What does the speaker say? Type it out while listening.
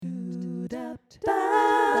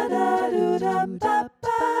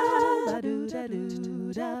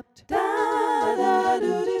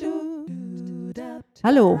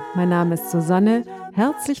Hallo, mein Name ist Susanne.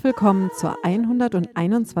 Herzlich willkommen zur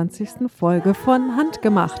 121. Folge von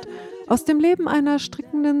Handgemacht. Aus dem Leben einer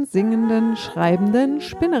strickenden, singenden, schreibenden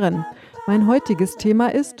Spinnerin. Mein heutiges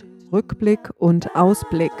Thema ist Rückblick und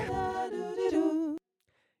Ausblick.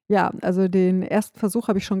 Ja, also den ersten Versuch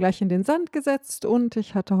habe ich schon gleich in den Sand gesetzt und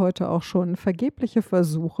ich hatte heute auch schon vergebliche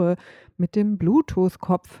Versuche mit dem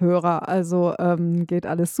Bluetooth-Kopfhörer. Also geht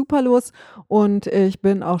alles super los und ich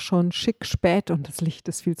bin auch schon schick spät und das Licht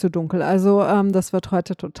ist viel zu dunkel. Also das wird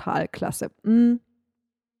heute total klasse.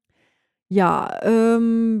 Ja,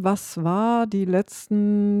 was war die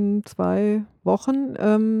letzten 2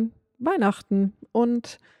 Wochen? Weihnachten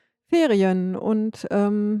und Ferien und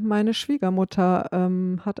meine Schwiegermutter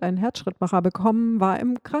hat einen Herzschrittmacher bekommen, war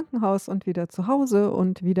im Krankenhaus und wieder zu Hause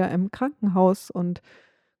und wieder im Krankenhaus und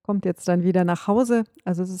kommt jetzt dann wieder nach Hause.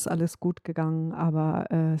 Also, es ist alles gut gegangen, aber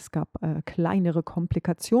es gab kleinere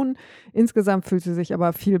Komplikationen. Insgesamt fühlt sie sich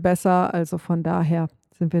aber viel besser, also von daher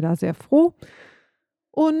sind wir da sehr froh.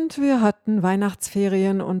 Und wir hatten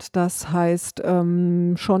Weihnachtsferien und das heißt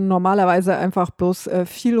schon normalerweise einfach bloß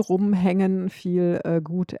viel rumhängen, viel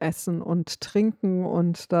gut essen und trinken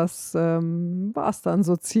und das war es dann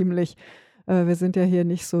so ziemlich. Wir sind ja hier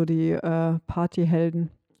nicht so die Partyhelden,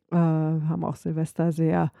 haben auch Silvester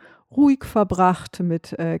sehr ruhig verbracht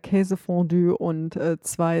mit Käsefondue und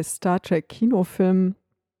 2 Star Trek Kinofilmen.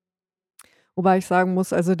 Wobei ich sagen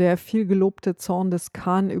muss, also der viel gelobte Zorn des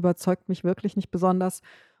Khan überzeugt mich wirklich nicht besonders.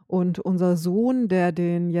 Und unser Sohn, der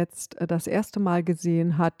den jetzt das erste Mal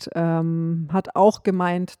gesehen hat, hat auch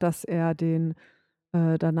gemeint, dass er den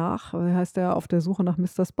danach, wie heißt der, auf der Suche nach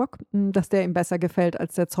Mr. Spock, dass der ihm besser gefällt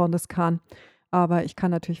als der Zorn des Khan. Aber ich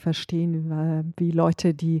kann natürlich verstehen, wie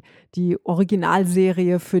Leute, die die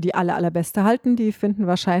Originalserie für die allerbeste halten, die finden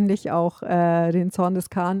wahrscheinlich auch den Zorn des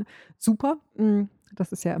Khan super.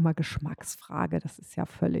 Das ist ja immer Geschmacksfrage, das ist ja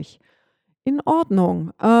völlig in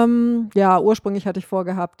Ordnung. Ja, ursprünglich hatte ich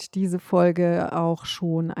vorgehabt, diese Folge auch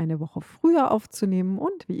schon eine Woche früher aufzunehmen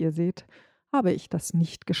und wie ihr seht, habe ich das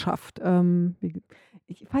nicht geschafft.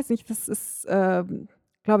 Ich weiß nicht, das ist,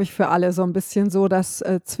 glaube ich, für alle so ein bisschen so, dass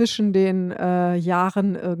zwischen den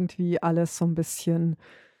Jahren irgendwie alles so ein bisschen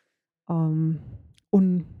ähm,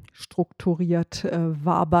 unstrukturiert,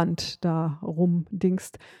 wabernd da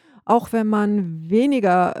rumdingst. Auch wenn man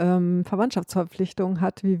weniger Verwandtschaftsverpflichtungen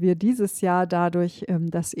hat, wie wir dieses Jahr dadurch,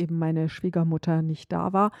 dass eben meine Schwiegermutter nicht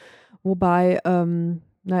da war. Wobei, na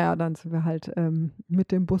ja, dann sind wir halt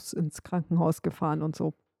mit dem Bus ins Krankenhaus gefahren und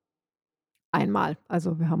so. Einmal.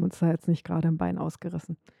 Also wir haben uns da jetzt nicht gerade 'n Bein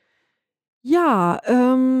ausgerissen. Ja,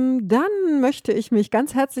 dann möchte ich mich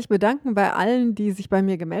ganz herzlich bedanken bei allen, die sich bei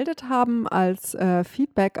mir gemeldet haben als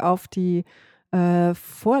Feedback auf die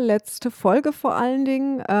vorletzte Folge vor allen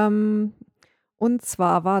Dingen. Und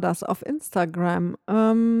zwar war das auf Instagram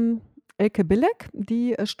Elke Billek,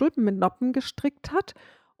 die Stulpen mit Noppen gestrickt hat.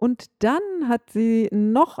 Und dann hat sie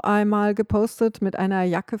noch einmal gepostet mit einer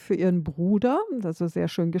Jacke für ihren Bruder, also sehr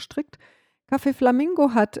schön gestrickt. Café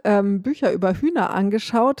Flamingo hat Bücher über Hühner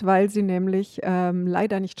angeschaut, weil sie nämlich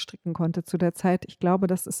leider nicht stricken konnte zu der Zeit. Ich glaube,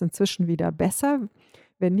 das ist inzwischen wieder besser.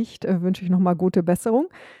 Wenn nicht, wünsche ich nochmal gute Besserung.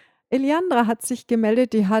 Eliandra hat sich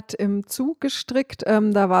gemeldet, die hat im Zug gestrickt.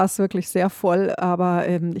 Da war es wirklich sehr voll, aber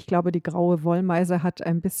ich glaube, die graue Wollmeise hat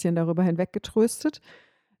ein bisschen darüber hinweggetröstet.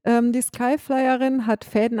 Die Skyflyerin hat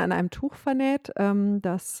Fäden an einem Tuch vernäht.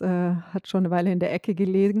 Das hat schon eine Weile in der Ecke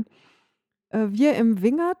gelegen. Wir im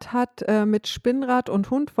Wingert hat mit Spinnrad und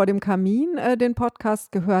Hund vor dem Kamin den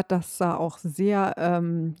Podcast gehört. Das sah auch sehr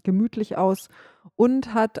gemütlich aus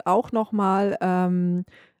und hat auch noch mal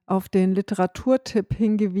auf den Literaturtipp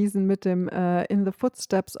hingewiesen mit dem In the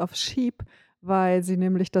Footsteps of Sheep, weil sie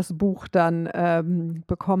nämlich das Buch dann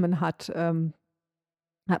bekommen hat.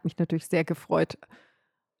 Hat mich natürlich sehr gefreut.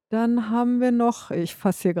 Dann haben wir noch, ich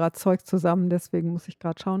fasse hier gerade Zeug zusammen, deswegen muss ich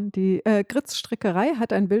gerade schauen. Die Gritz Strickerei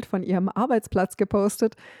hat ein Bild von ihrem Arbeitsplatz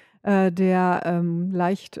gepostet, der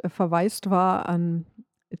leicht verwaist war an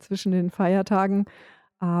zwischen den Feiertagen.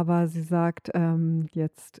 Aber sie sagt,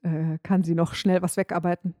 jetzt kann sie noch schnell was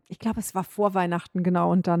wegarbeiten. Ich glaube, es war vor Weihnachten,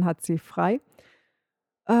 genau, und dann hat sie frei.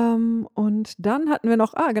 Und dann hatten wir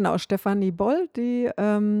noch, genau, Stefanie Boll, die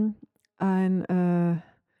ein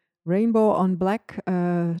Rainbow on Black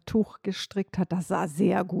Tuch gestrickt hat. Das sah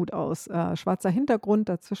sehr gut aus. Schwarzer Hintergrund,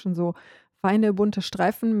 dazwischen so feine bunte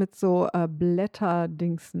Streifen mit so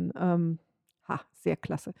Blätterdingsen. Sehr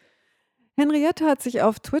klasse. Henriette hat sich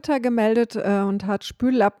auf Twitter gemeldet und hat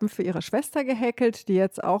Spüllappen für ihre Schwester gehäkelt, die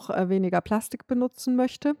jetzt auch weniger Plastik benutzen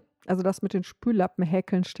möchte. Also, das mit den Spüllappen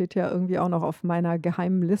häkeln steht ja irgendwie auch noch auf meiner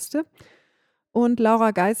geheimen Liste. Und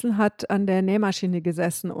Laura Geißel hat an der Nähmaschine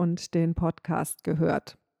gesessen und den Podcast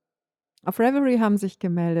gehört. Auf Reverie haben sich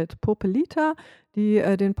gemeldet Popelita, die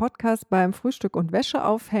den Podcast beim Frühstück und Wäsche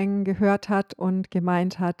aufhängen gehört hat und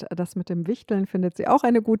gemeint hat, das mit dem Wichteln findet sie auch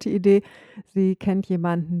eine gute Idee. Sie kennt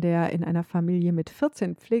jemanden, der in einer Familie mit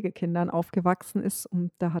 14 Pflegekindern aufgewachsen ist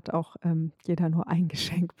und da hat auch jeder nur ein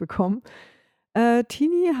Geschenk bekommen.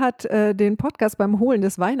 Tini hat den Podcast beim Holen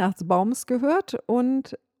des Weihnachtsbaums gehört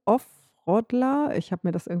und Offrodler, ich habe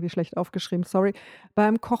mir das irgendwie schlecht aufgeschrieben, sorry,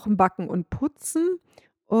 beim Kochen, Backen und Putzen.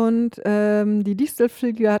 Und die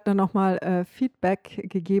Distelfliege hat dann nochmal Feedback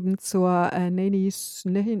gegeben zur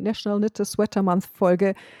National Knit a Sweater Month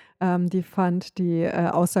Folge. Die fand die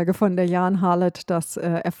Aussage von der Jan Harlet, dass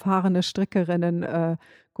erfahrene Strickerinnen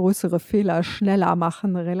größere Fehler schneller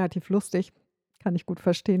machen, relativ lustig. Kann ich gut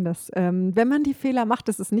verstehen, dass wenn man die Fehler macht,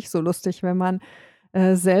 ist es nicht so lustig, wenn man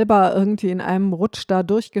selber irgendwie in einem Rutsch da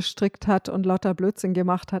durchgestrickt hat und lauter Blödsinn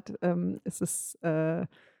gemacht hat, ist es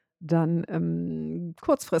dann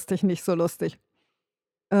kurzfristig nicht so lustig.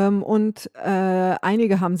 Und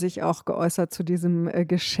einige haben sich auch geäußert zu diesem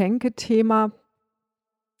Geschenkethema,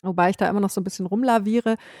 wobei ich da immer noch so ein bisschen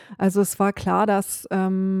rumlaviere. Also, es war klar, dass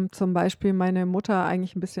zum Beispiel meine Mutter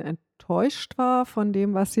eigentlich ein bisschen enttäuscht war von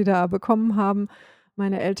dem, was sie da bekommen haben,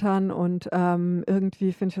 meine Eltern. Und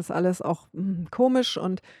irgendwie finde ich das alles auch komisch.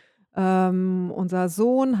 Und unser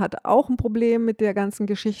Sohn hat auch ein Problem mit der ganzen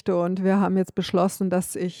Geschichte und wir haben jetzt beschlossen,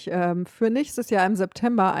 dass ich für nächstes Jahr im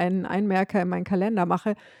September einen Einmerker in meinen Kalender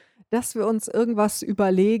mache, dass wir uns irgendwas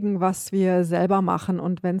überlegen, was wir selber machen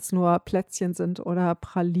und wenn es nur Plätzchen sind oder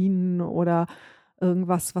Pralinen oder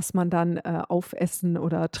irgendwas, was man dann aufessen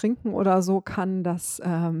oder trinken oder so kann, dass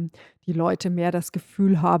die Leute mehr das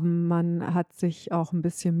Gefühl haben, man hat sich auch ein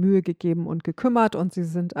bisschen Mühe gegeben und gekümmert und sie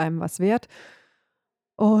sind einem was wert.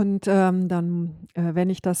 Und dann,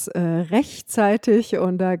 wenn ich das rechtzeitig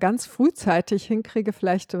und ganz frühzeitig hinkriege,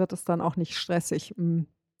 vielleicht wird es dann auch nicht stressig.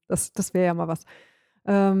 Das wäre ja mal was.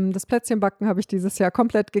 Das Plätzchenbacken habe ich dieses Jahr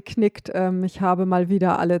komplett geknickt. Ich habe mal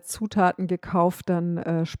wieder alle Zutaten gekauft,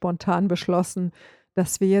 dann spontan beschlossen,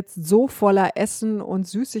 dass wir jetzt so voller Essen und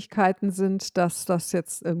Süßigkeiten sind, dass das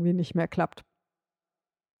jetzt irgendwie nicht mehr klappt.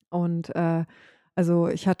 Und also,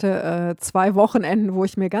 ich hatte 2 Wochenenden, wo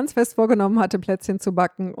ich mir ganz fest vorgenommen hatte, Plätzchen zu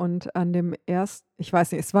backen und an dem erst ich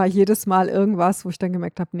weiß nicht, es war jedes Mal irgendwas, wo ich dann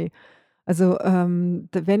gemerkt habe: „Ne, also,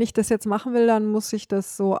 d wenn ich das jetzt machen will, dann muss ich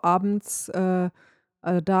das so abends da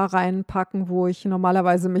reinpacken, wo ich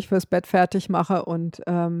normalerweise mich fürs Bett fertig mache und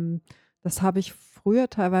das habe ich früher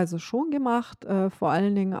teilweise schon gemacht, vor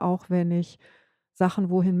allen Dingen auch, wenn ich Sachen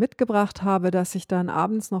wohin mitgebracht habe, dass ich dann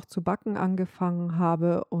abends noch zu backen angefangen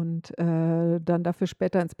habe und dann dafür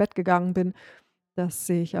später ins Bett gegangen bin. Das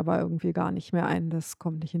sehe ich aber irgendwie gar nicht mehr ein. Das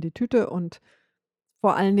kommt nicht in die Tüte und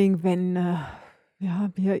vor allen Dingen, wenn ja,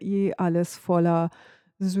 wir alles voller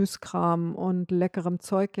Süßkram und leckerem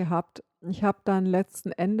Zeug gehabt. Ich habe dann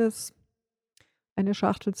letzten Endes eine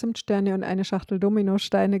Schachtel Zimtsterne und eine Schachtel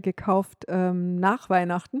Dominosteine gekauft nach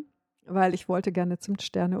Weihnachten, weil ich wollte gerne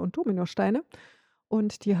Zimtsterne und Dominosteine.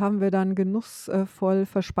 Und die haben wir dann genussvoll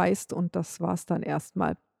verspeist und das war's dann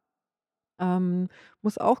erstmal.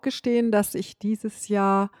 Muss auch gestehen, dass ich dieses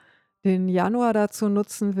Jahr den Januar dazu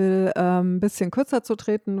nutzen will, bisschen kürzer zu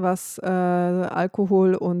treten, was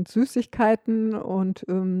Alkohol und Süßigkeiten und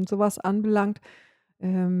so anbelangt.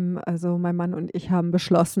 Also, mein Mann und ich haben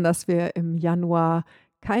beschlossen, dass wir im Januar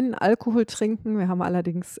keinen Alkohol trinken. Wir haben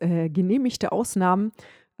allerdings genehmigte Ausnahmen.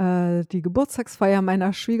 Die Geburtstagsfeier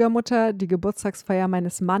meiner Schwiegermutter, die Geburtstagsfeier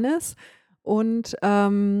meines Mannes und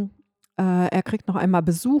er kriegt noch einmal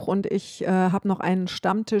Besuch und ich habe noch einen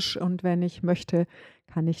Stammtisch und wenn ich möchte,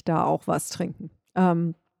 kann ich da auch was trinken.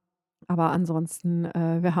 Aber ansonsten,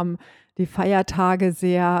 wir haben die Feiertage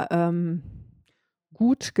sehr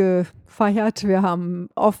gut gefeiert. Wir haben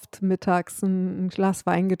oft mittags ein Glas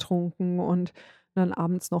Wein getrunken und dann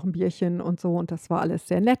abends noch ein Bierchen und so und das war alles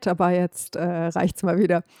sehr nett, aber jetzt reicht's mal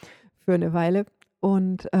wieder für eine Weile.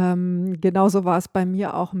 Und genauso war es bei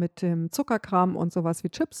mir auch mit dem Zuckerkram und sowas wie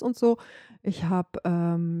Chips und so. Ich habe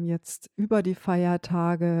jetzt über die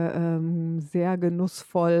Feiertage sehr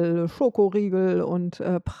genussvoll Schokoriegel und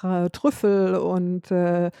Trüffel und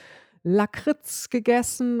Lakritz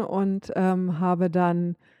gegessen und habe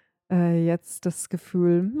dann jetzt das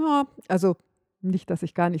Gefühl, ja, also nicht, dass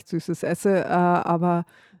ich gar nichts Süßes esse, aber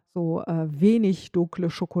so wenig dunkle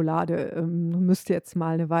Schokolade müsste jetzt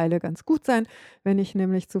mal eine Weile ganz gut sein. Wenn ich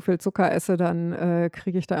nämlich zu viel Zucker esse, dann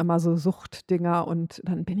kriege ich da immer so Suchtdinger und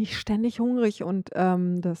dann bin ich ständig hungrig und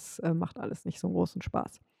das macht alles nicht so 'n großen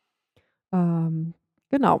Spaß. Ähm,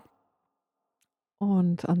 genau.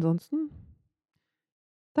 Und ansonsten,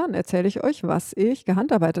 dann erzähle ich euch, was ich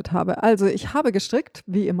gehandarbeitet habe. Also, ich habe gestrickt,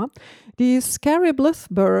 wie immer. Die Scary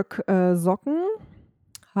Blissberg, Socken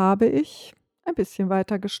habe ich ein bisschen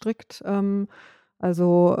weiter gestrickt.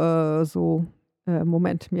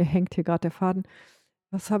 Moment, mir hängt hier gerade der Faden.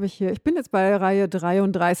 Was habe ich hier? Ich bin jetzt bei Reihe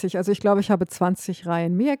 33. Also, ich glaube, ich habe 20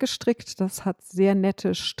 Reihen mehr gestrickt. Das hat sehr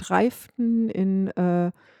nette Streifen in,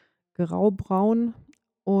 graubraun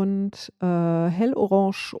und,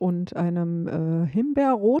 hellorange und einem,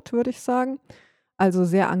 Himbeerrot, würde ich sagen. Also,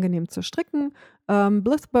 sehr angenehm zu stricken.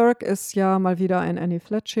 Blithberg ist ja mal wieder ein Annie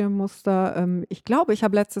Fletcher Muster. Ich glaube, ich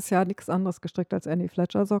habe letztes Jahr nichts anderes gestrickt als Annie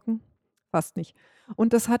Fletcher Socken. Fast nicht.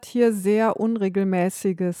 Und das hat hier sehr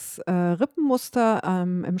unregelmäßiges, Rippenmuster,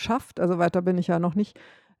 im Schaft. Also, weiter bin ich ja noch nicht.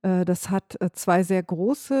 Das hat, 2 sehr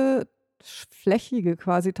große, flächige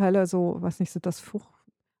quasi Teile, also, weiß nicht, sind das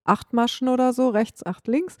 8 Maschen oder so, rechts, 8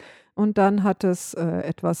 links. Und dann hat es,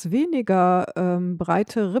 etwas weniger,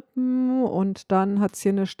 breite Rippen und dann hat es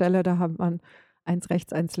hier eine Stelle, da hat man eins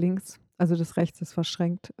rechts, eins links. Also, das rechts ist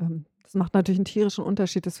verschränkt. Das macht natürlich einen tierischen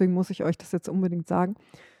Unterschied, deswegen muss ich euch das jetzt unbedingt sagen.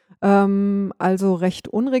 Also, recht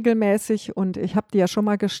unregelmäßig und ich habe die ja schon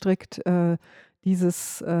mal gestrickt.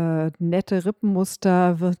 Dieses, nette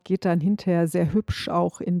Rippenmuster geht dann hinterher sehr hübsch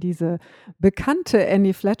auch in diese bekannte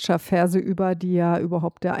Annie Fletcher-Ferse über, die ja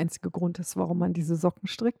überhaupt der einzige Grund ist, warum man diese Socken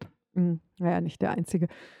strickt. Na ja, nicht der einzige.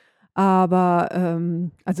 Aber,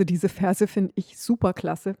 also, diese Ferse finde ich super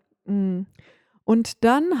klasse. Und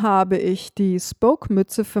dann habe ich die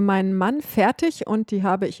Spoke-Mütze für meinen Mann fertig und die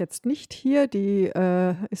habe ich jetzt nicht hier. Die,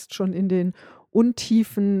 ist schon in den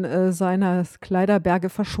Untiefen, seines Kleiderberge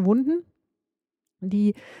verschwunden.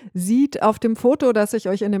 Die sieht auf dem Foto, das ich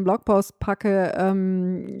euch in den Blogpost packe,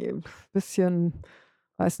 bisschen,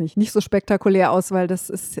 weiß nicht so spektakulär aus, weil das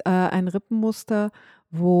ist, ein Rippenmuster,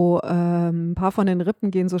 wo, 'n paar von den Rippen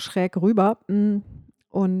gehen so schräg rüber.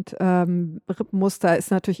 Und, Rippenmuster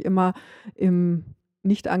ist natürlich immer im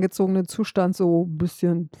nicht angezogenen Zustand so 'n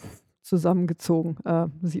bisschen zusammengezogen,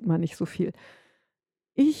 sieht man nicht so viel.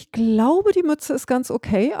 Ich glaube, die Mütze ist ganz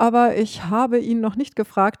okay, aber ich habe ihn noch nicht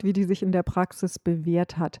gefragt, wie die sich in der Praxis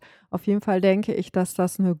bewährt hat. Auf jeden Fall denke ich, dass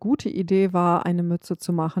das 'ne gute Idee war, eine Mütze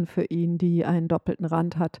zu machen für ihn, die einen doppelten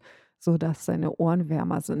Rand hat, sodass seine Ohren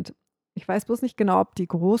wärmer sind. Ich weiß bloß nicht genau, ob die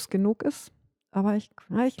groß genug ist, aber ich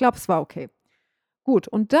glaube, es war okay. Gut,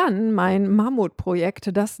 und dann mein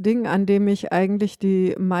Mammutprojekt, das Ding, an dem ich eigentlich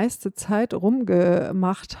die meiste Zeit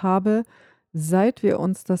rumgemacht habe, seit wir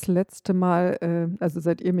uns das letzte Mal also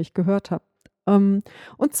seit ihr mich gehört habt. Und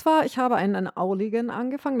zwar, ich habe einen Auligen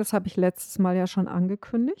angefangen, das habe ich letztes Mal ja schon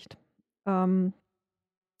angekündigt.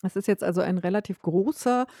 Das ist jetzt also ein relativ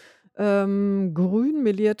großer, grün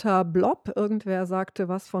melierter Blob. Irgendwer sagte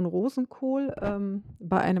was von Rosenkohl,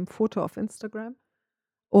 bei einem Foto auf Instagram.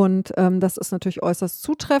 Und, das ist natürlich äußerst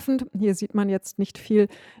zutreffend. Hier sieht man jetzt nicht viel.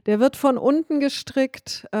 Der wird von unten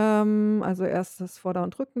gestrickt, also erst das Vorder-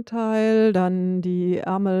 und Rückenteil, dann die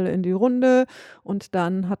Ärmel in die Runde und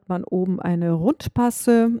dann hat man oben eine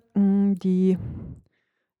Rundpasse, die,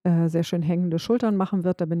 sehr schön hängende Schultern machen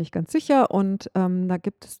wird, da bin ich ganz sicher. Und, da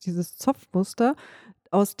gibt es dieses Zopfmuster,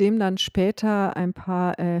 aus dem dann später ein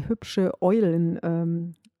paar, hübsche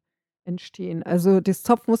Eulen, entstehen. Also, das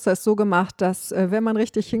Zopfmuster ist so gemacht, dass, wenn man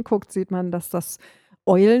richtig hinguckt, sieht man, dass das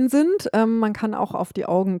Eulen sind. Man kann auch auf die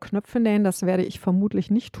Augen Knöpfe nähen. Das werde ich vermutlich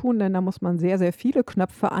nicht tun, denn da muss man sehr, sehr viele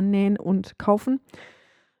Knöpfe annähen und kaufen.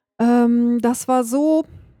 Das war so,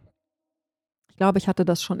 ich glaube, ich hatte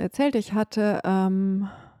das schon erzählt. Ich hatte,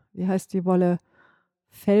 wie heißt die Wolle?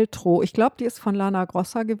 Feltro. Ich glaube, die ist von Lana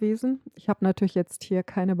Grossa gewesen. Ich habe natürlich jetzt hier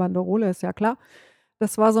keine Banderole, ist ja klar.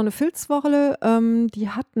 Das war so eine Filzwolle, die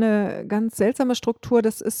hat eine ganz seltsame Struktur.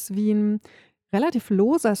 Das ist wie ein relativ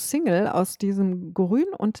loser Single aus diesem Grün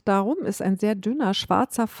und darum ist ein sehr dünner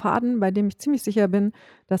schwarzer Faden, bei dem ich ziemlich sicher bin,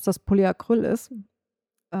 dass das Polyacryl ist.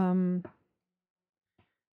 Ähm,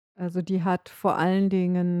 also, die hat vor allen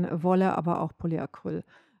Dingen Wolle, aber auch Polyacryl.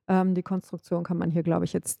 Die Konstruktion kann man hier, glaube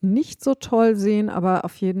ich, jetzt nicht so toll sehen, aber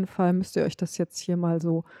auf jeden Fall müsst ihr euch das jetzt hier mal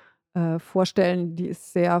so, vorstellen. Die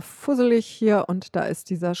ist sehr fusselig hier und da ist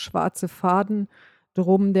dieser schwarze Faden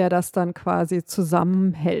drum, der das dann quasi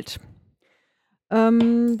zusammenhält.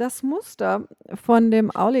 Das Muster von dem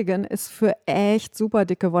Auligen ist für echt super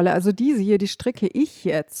dicke Wolle. Also, diese hier, die stricke ich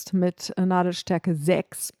jetzt mit, Nadelstärke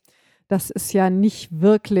 6. Das ist ja nicht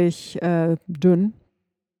wirklich, dünn.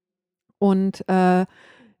 Und,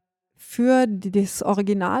 für das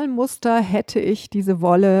Originalmuster hätte ich diese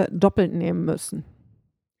Wolle doppelt nehmen müssen.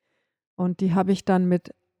 Und die habe ich dann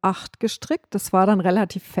mit 8 gestrickt. Das war dann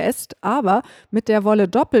relativ fest, aber mit der Wolle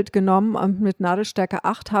doppelt genommen und mit Nadelstärke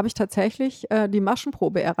 8 habe ich tatsächlich, die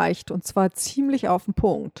Maschenprobe erreicht und zwar ziemlich auf 'n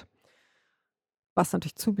Punkt, was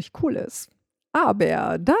natürlich ziemlich cool ist.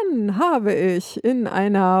 Aber dann habe ich in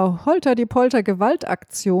einer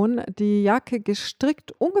Holter-die-Polter-Gewaltaktion die Jacke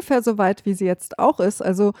gestrickt, ungefähr so weit, wie sie jetzt auch ist,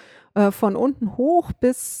 also, von unten hoch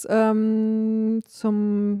bis,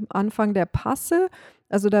 zum Anfang der Passe.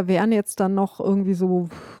 Also, da wären jetzt dann noch irgendwie so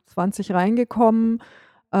 20 reingekommen,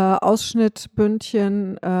 Ausschnitt,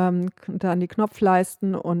 Bündchen, dann die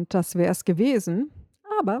Knopfleisten und das wäre es gewesen.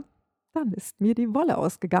 Aber dann ist mir die Wolle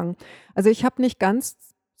ausgegangen. Also, ich habe nicht ganz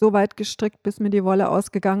so weit gestrickt, bis mir die Wolle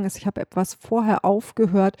ausgegangen ist. Ich habe etwas vorher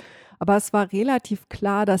aufgehört, aber es war relativ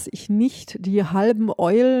klar, dass ich nicht die halben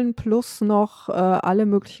Eulen plus noch, alle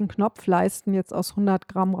möglichen Knopfleisten jetzt aus 100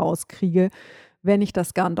 Gramm rauskriege, wenn ich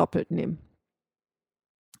das Garn doppelt nehme.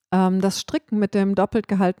 Das Stricken mit dem doppelt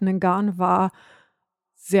gehaltenen Garn war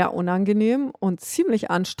sehr unangenehm und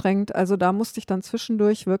ziemlich anstrengend. Also, da musste ich dann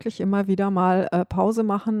zwischendurch wirklich immer wieder mal, Pause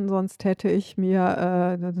machen, sonst hätten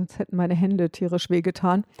meine Hände tierisch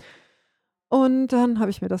wehgetan. Und dann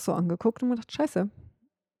habe ich mir das so angeguckt und mir gedacht: „Scheiße,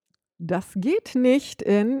 das geht nicht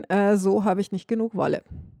so habe ich nicht genug Wolle.“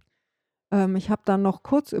 Ich habe dann noch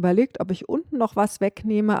kurz überlegt, ob ich unten noch was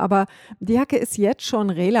wegnehme, aber die Jacke ist jetzt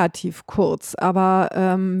schon relativ kurz. Aber,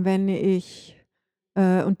 wenn ich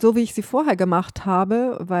und so wie ich sie vorher gemacht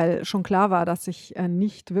habe, weil schon klar war, dass ich,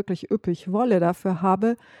 nicht wirklich üppig Wolle dafür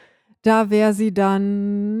habe, da wäre sie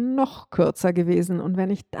dann noch kürzer gewesen. Und wenn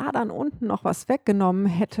ich da dann unten noch was weggenommen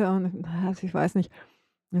hätte und also, ich weiß nicht,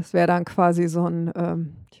 das wäre dann quasi so 'n,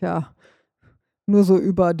 nur so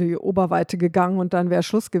über die Oberweite gegangen und dann wäre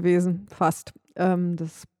Schluss gewesen, fast.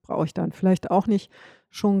 Das brauche ich dann vielleicht auch nicht,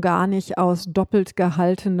 schon gar nicht aus doppelt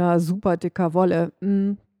gehaltener, super dicker Wolle.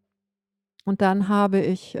 Und dann habe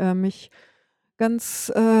ich, mich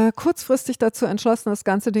ganz, kurzfristig dazu entschlossen, das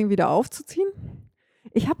ganze Ding wieder aufzuziehen.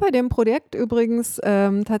 Ich habe bei dem Projekt übrigens,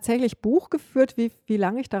 tatsächlich Buch geführt, wie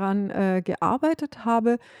lange ich daran, gearbeitet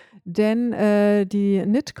habe, denn, die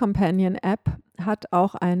Knit Companion App hat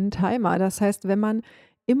auch einen Timer. Das heißt, wenn man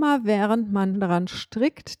immer während man daran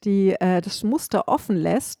strickt, das Muster offen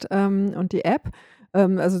lässt, und die App,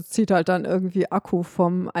 also zieht halt dann irgendwie Akku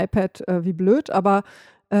vom iPad, wie blöd, aber,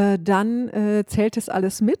 dann, zählt es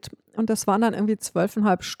alles mit und das waren dann irgendwie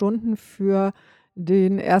 12,5 Stunden für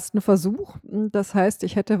den ersten Versuch. Das heißt,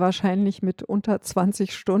 ich hätte wahrscheinlich mit unter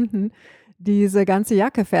 20 Stunden diese ganze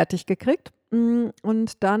Jacke fertig gekriegt.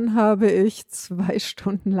 Und dann habe ich 2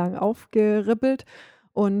 Stunden lang aufgeribbelt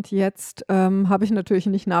und jetzt, habe ich natürlich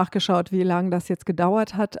nicht nachgeschaut, wie lang das jetzt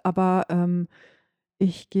gedauert hat, aber,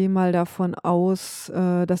 ich gehe mal davon aus,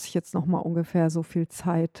 dass ich jetzt noch mal ungefähr so viel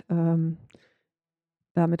Zeit,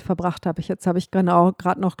 damit verbracht habe. Jetzt habe ich genau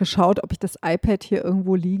grad noch geschaut, ob ich das iPad hier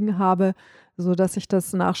irgendwo liegen habe, sodass ich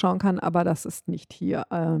das nachschauen kann, aber das ist nicht hier,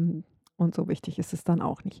 und so wichtig ist es dann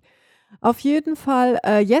auch nicht. Auf jeden Fall,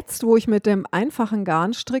 jetzt, wo ich mit dem einfachen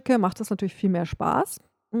Garn stricke, macht das natürlich viel mehr Spaß.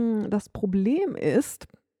 Das Problem ist,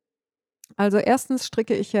 also erstens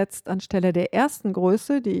stricke ich jetzt anstelle der ersten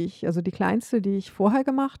Größe, also die kleinste, die ich vorher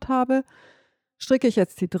gemacht habe, stricke ich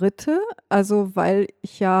jetzt die dritte. Also, weil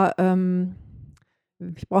ich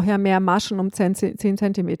brauche ja mehr Maschen, um 10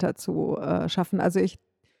 Zentimeter zu, schaffen. Also,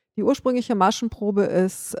 die ursprüngliche Maschenprobe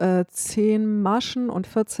ist, 10 Maschen und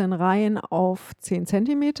 14 Reihen auf 10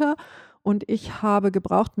 Zentimeter und ich habe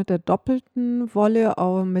gebraucht mit der doppelten Wolle,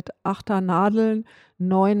 mit 8er Nadeln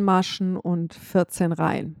 9 Maschen und 14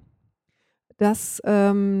 Reihen. Dass,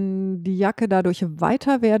 die Jacke dadurch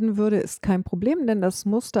weiter werden würde, ist kein Problem, denn das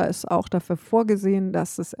Muster ist auch dafür vorgesehen,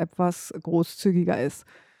 dass es etwas großzügiger ist.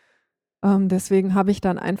 Deswegen habe ich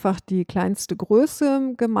dann einfach die kleinste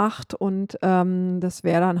Größe gemacht und, das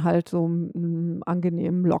wäre dann halt so,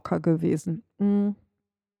 angenehm locker gewesen.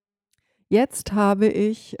 Jetzt habe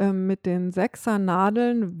ich, mit den 6er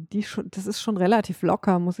Nadeln, das ist schon relativ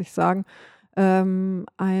locker, muss ich sagen,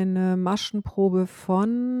 eine Maschenprobe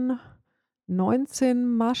von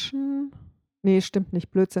 19 Maschen, ne, stimmt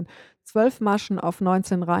nicht, Blödsinn. 12 Maschen auf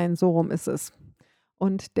 19 Reihen, so rum ist es.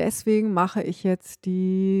 Und deswegen mache ich jetzt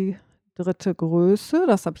die dritte Größe,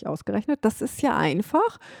 das habe ich ausgerechnet. Das ist ja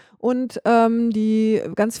einfach und, die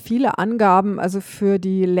ganz viele Angaben, also für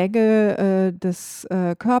die Länge, des,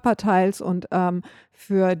 Körperteils und,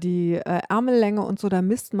 für die, Ärmellänge und so, da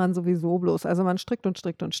misst man sowieso bloß. Also, man strickt und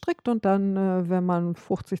strickt und strickt und dann, wenn man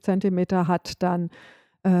 50 Zentimeter hat, dann,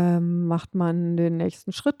 macht man den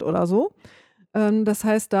nächsten Schritt oder so. Das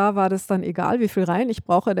heißt, da war das dann egal, wie viel Reihen ich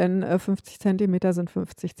brauche, denn, 50 Zentimeter sind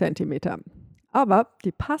 50 Zentimeter. Aber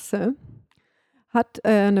die Passe hat,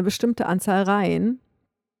 'ne bestimmte Anzahl Reihen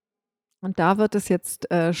Und da wird es jetzt,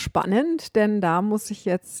 spannend, denn da muss ich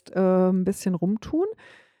jetzt, 'n bisschen rumtun.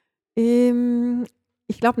 Ähm,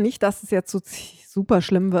 Ich glaube nicht, dass es jetzt so super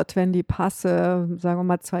schlimm wird, wenn die Passe, sagen wir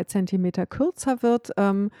mal, 2 Zentimeter kürzer wird.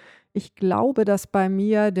 Ich glaube, dass bei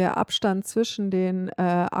mir der Abstand zwischen den,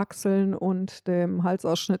 Achseln und dem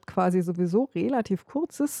Halsausschnitt quasi sowieso relativ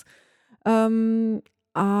kurz ist. Ähm,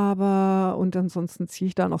 aber und ansonsten ziehe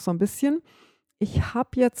ich da noch so ein bisschen. Ich habe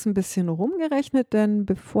jetzt ein bisschen rumgerechnet, denn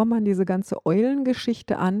bevor man diese ganze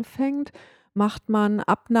Eulengeschichte anfängt, macht man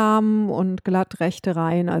Abnahmen und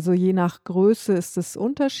Glattrechtereien. Also, je nach Größe ist es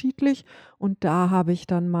unterschiedlich und da habe ich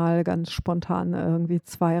dann mal ganz spontan irgendwie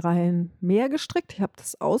 2 Reihen mehr gestrickt. Ich habe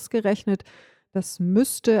das ausgerechnet. Das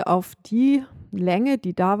müsste auf die Länge,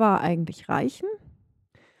 die da war, eigentlich reichen.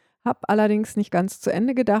 Habe allerdings nicht ganz zu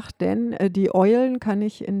Ende gedacht, denn, die Eulen kann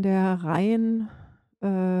ich in der Reihen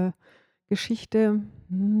äh, Geschichte,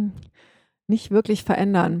 nicht wirklich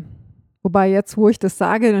verändern. Wobei jetzt, wo ich das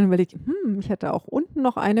sage, dann überlege ich: ich hätte auch unten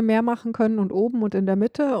noch eine mehr machen können und oben und in der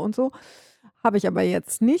Mitte und so.“ Habe ich aber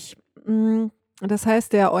jetzt nicht. Das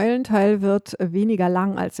heißt, der Eulenteil wird weniger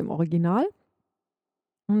lang als im Original.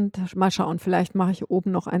 Und mal schauen, vielleicht mache ich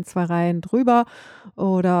oben noch ein 2 Reihen drüber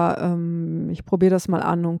oder, ich probiere das mal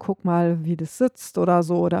an und gucke mal, wie das sitzt oder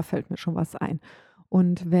so, da fällt mir schon was ein.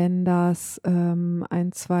 Und wenn das,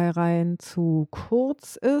 1, 2 Reihen zu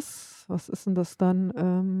kurz ist, was ist denn das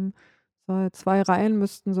dann? 2 Reihen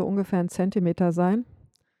müssten so ungefähr 'n Zentimeter sein.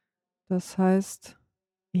 Das heißt,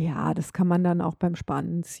 ja, das kann man dann auch beim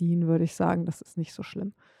Spannen ziehen, würde ich sagen. Das ist nicht so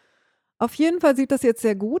schlimm. Auf jeden Fall sieht das jetzt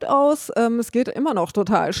sehr gut aus. Es geht immer noch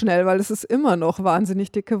total schnell, weil es ist immer noch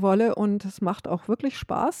wahnsinnig dicke Wolle und es macht auch wirklich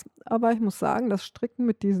Spaß. Aber ich muss sagen, das Stricken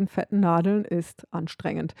mit diesen fetten Nadeln ist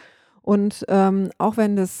anstrengend. Und, auch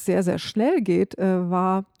wenn das sehr, sehr schnell geht,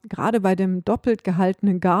 war gerade bei dem doppelt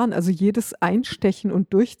gehaltenen Garn, also jedes Einstechen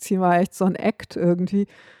und Durchziehen war echt so 'n Act irgendwie.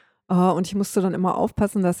 Und ich musste dann immer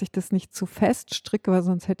aufpassen, dass ich das nicht zu fest stricke, weil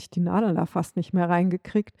sonst hätte ich die Nadeln da fast nicht mehr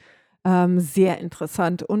reingekriegt. Sehr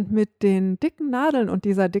interessant. Und mit den dicken Nadeln und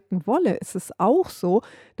dieser dicken Wolle ist es auch so,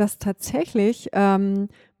 dass tatsächlich,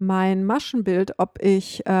 mein Maschenbild, ob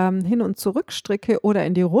ich, hin und zurück stricke oder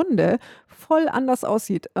in die Runde, voll anders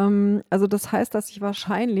aussieht. Also, das heißt, dass ich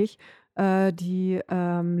wahrscheinlich, die,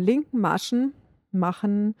 linken Maschen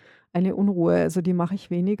machen eine Unruhe. Also, die mache ich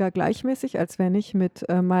weniger gleichmäßig, als wenn ich mit,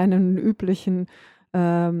 meinen üblichen,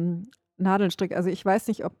 ähm, Nadeln stricke. Also, ich weiß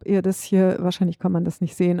nicht, ob ihr das hier, wahrscheinlich kann man das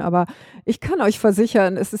nicht sehen, aber ich kann euch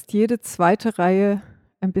versichern, es ist jede zweite Reihe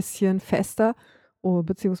ein bisschen fester,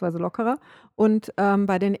 beziehungsweise lockerer. Und,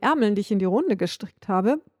 bei den Ärmeln, die ich in die Runde gestrickt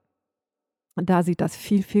habe, da sieht das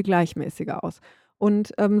viel, viel gleichmäßiger aus.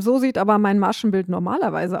 Und, so sieht aber mein Maschenbild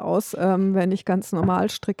normalerweise aus. Wenn ich ganz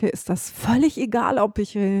normal stricke, ist das völlig egal, ob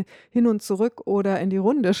ich, hin und zurück oder in die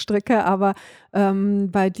Runde stricke, aber,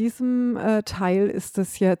 bei diesem, Teil ist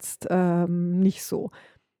es jetzt, nicht so.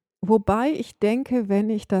 Wobei ich denke,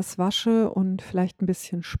 wenn ich das wasche und vielleicht ein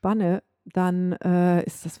bisschen spanne, dann,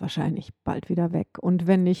 ist das wahrscheinlich bald wieder weg und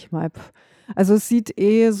wenn nicht, mal also, es sieht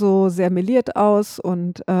so sehr meliert aus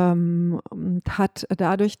und hat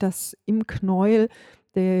dadurch, dass im Knäuel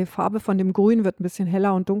die Farbe von dem Grün wird ein bisschen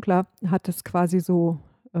heller und dunkler, hat es quasi so,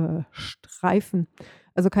 Streifen.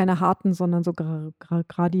 Also, keine harten, sondern so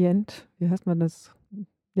Gradient. Wie heißt man das?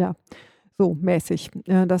 Ja, so mäßig,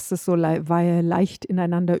 dass es so leicht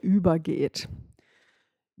ineinander übergeht.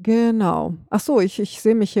 Genau. Ach so, ich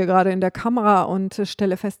sehe mich hier gerade in der Kamera und,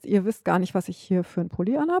 stelle fest, ihr wisst gar nicht, was ich hier für 'n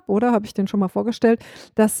Pulli anhabe, oder? Habe ich den schon mal vorgestellt?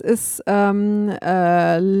 Das ist,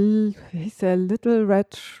 wie hieß der? Little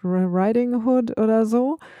Red Riding Hood oder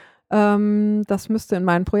so. Das müsste in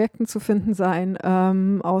meinen Projekten zu finden sein,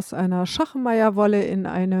 aus einer Schachenmeierwolle in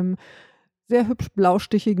einem sehr hübsch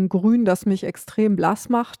blaustichigen Grün, das mich extrem blass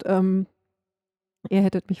macht. Ihr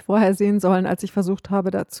hättet mich vorher sehen sollen, als ich versucht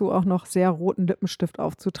habe, dazu auch noch sehr roten Lippenstift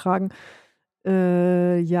aufzutragen.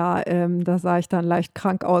 Ja, da sah ich dann leicht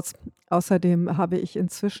krank aus. Außerdem habe ich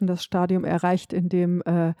inzwischen das Stadium erreicht, in dem,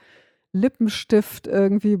 Lippenstift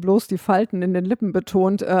irgendwie bloß die Falten in den Lippen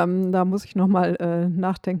betont. Da muss ich noch mal,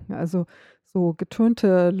 nachdenken. Also, so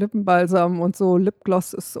getönte Lippenbalsam und so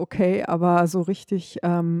Lipgloss ist okay, aber so richtig,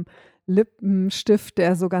 Lippenstift,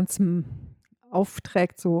 der so ganz,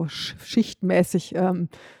 aufträgt, so schichtmäßig,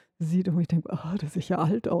 sieht, wo ich denke: „Oh, das sieht ja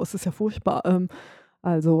alt aus, ist ja furchtbar.“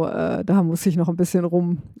 Also, da muss ich noch ein bisschen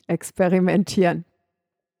rumexperimentieren.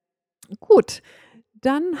 Gut,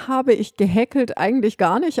 dann habe ich gehäkelt, eigentlich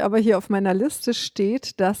gar nicht, aber hier auf meiner Liste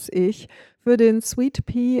steht, dass ich für den Sweet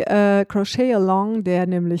Pea, Crochet Along, der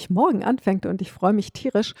nämlich morgen anfängt und ich freue mich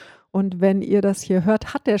tierisch und wenn ihr das hier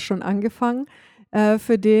hört, hat der schon angefangen,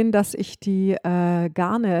 für den, dass ich die,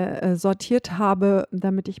 Garne, sortiert habe,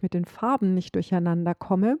 damit ich mit den Farben nicht durcheinander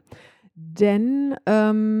komme. Denn,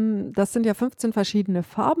 das sind ja 15 verschiedene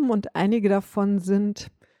Farben und einige davon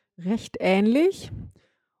sind recht ähnlich.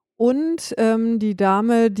 Und, die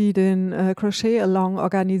Dame, die den, Crochet-Along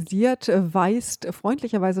organisiert, weist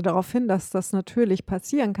freundlicherweise darauf hin, dass das natürlich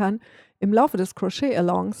passieren kann im Laufe des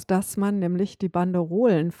Crochet-Alongs, dass man nämlich die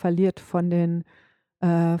Banderolen verliert von den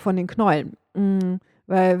Knäueln.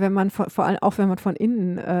 Weil wenn man vor allem auch wenn man von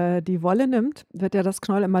innen, die Wolle nimmt, wird ja das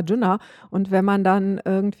Knäuel immer dünner und wenn man dann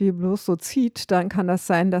irgendwie bloß so zieht, dann kann das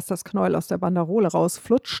sein, dass das Knäuel aus der Banderole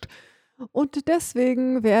rausflutscht. Und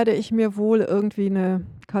deswegen werde ich mir wohl irgendwie eine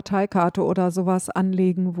Karteikarte oder sowas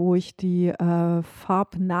anlegen, wo ich die,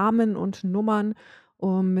 Farbnamen und Nummern,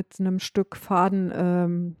 mit einem Stück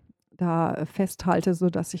Faden, da festhalte,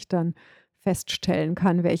 sodass ich dann feststellen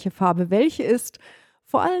kann, welche Farbe welche ist.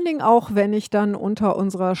 Vor allen Dingen auch, wenn ich dann unter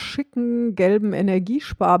unserer schicken gelben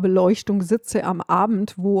Energiesparbeleuchtung sitze am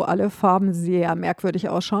Abend, wo alle Farben sehr merkwürdig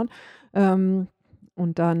ausschauen. Ähm,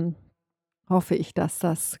 und dann hoffe ich, dass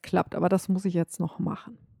das klappt, aber das muss ich jetzt noch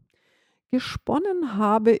machen. Gesponnen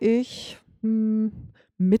habe ich,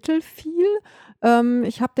 mittelfiel.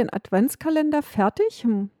 Ich habe den Adventskalender fertig,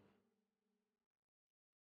 in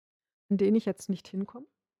den ich jetzt nicht hinkomme.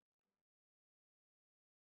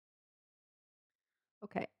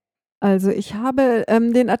 Okay. Also, ich habe,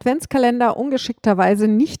 den Adventskalender ungeschickterweise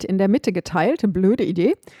nicht in der Mitte geteilt, blöde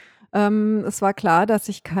Idee. Es war klar, dass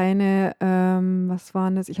ich keine, was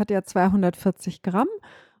waren das? Ich hatte ja 240 Gramm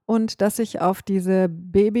und dass ich auf diese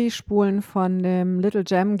Babyspulen von dem Little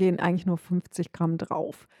Gem gehen eigentlich nur 50 Gramm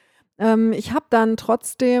drauf. Ich habe dann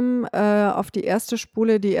trotzdem, auf die erste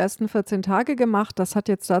Spule die ersten 14 Tage gemacht. Das hat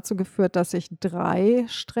jetzt dazu geführt, dass ich 3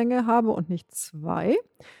 Stränge habe und nicht 2.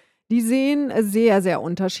 Die sehen sehr, sehr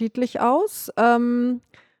unterschiedlich aus.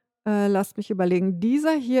 Lasst mich überlegen.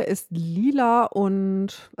 Dieser hier ist lila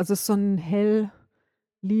und also ist so ein hell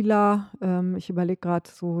lila, ich überlege gerade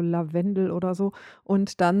so Lavendel oder so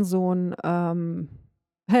und dann so ein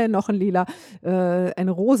noch ein Lila, ein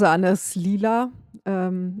rosanes Lila.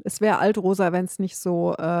 Es wäre altrosa, wenn es nicht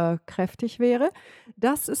so, kräftig wäre.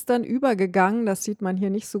 Das ist dann übergegangen, das sieht man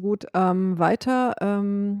hier nicht so gut, weiter,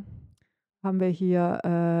 haben wir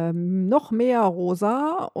hier, noch mehr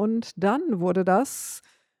rosa und dann wurde das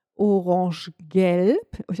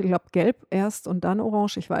orange-gelb. Ich glaube, gelb erst und dann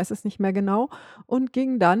orange, ich weiß es nicht mehr genau und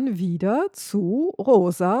ging dann wieder zu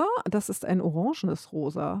rosa. Das ist ein orangenes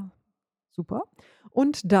Rosa. Super.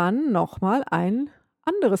 Und dann noch mal ein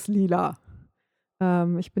anderes Lila.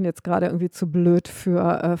 Ich bin jetzt grade irgendwie zu blöd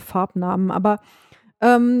für, Farbnamen, aber,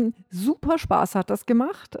 super Spaß hat das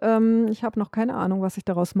gemacht. Ich habe noch keine Ahnung, was ich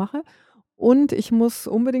daraus mache. Und ich muss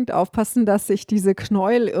unbedingt aufpassen, dass ich diese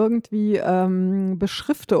Knäuel irgendwie,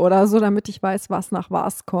 beschrifte oder so, damit ich weiß, was nach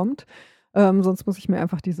was kommt. Sonst muss ich mir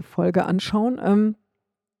einfach diese Folge anschauen.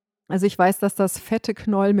 Also, ich weiß, dass das fette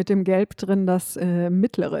Knäuel mit dem Gelb drin das,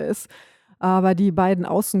 mittlere ist, aber die beiden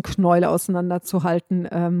Außenknäule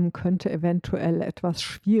auseinanderzuhalten, könnte eventuell etwas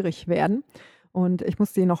schwierig werden. Und ich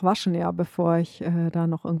muss die noch waschen, ja, bevor ich, da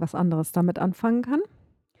noch irgendwas anderes damit anfangen kann.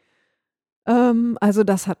 Also,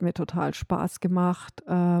 das hat mir total Spaß gemacht,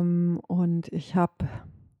 und ich habe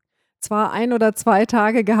zwar ein oder 2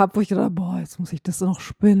 Tage gehabt, wo ich gedacht habe: „Boah, jetzt muss ich das noch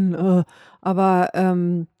spinnen, aber,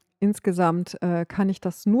 insgesamt, kann ich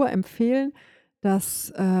das nur empfehlen,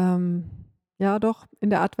 dass, ja doch, in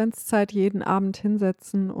der Adventszeit jeden Abend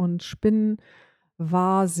hinsetzen und spinnen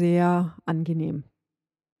war sehr angenehm.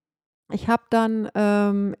 Ich habe dann,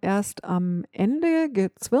 erst am Ende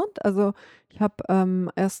gezwirnt. Also, ich habe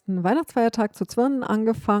am 1. Weihnachtsfeiertag zu zwirnen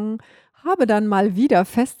angefangen, habe dann mal wieder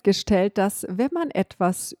festgestellt, dass wenn man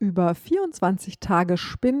etwas über 24 Tage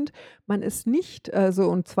spinnt, man es nicht, so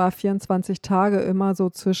und zwar 24 Tage immer so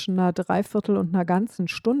zwischen einer Dreiviertel und einer ganzen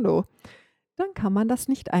Stunde, dann kann man das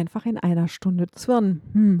nicht einfach in einer Stunde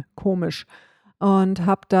zwirnen. Komisch. Und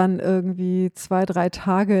habe dann irgendwie 2, 3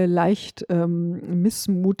 Tage leicht,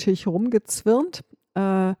 missmutig rumgezwirnt.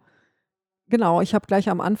 Äh, genau, ich habe gleich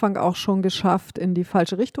am Anfang auch schon geschafft, in die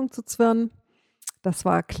falsche Richtung zu zwirnen. Das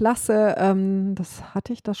war klasse. Das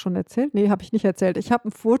hatte ich das schon erzählt? Ne, habe ich nicht erzählt. Ich habe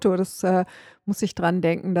 'n Foto, das, muss ich dran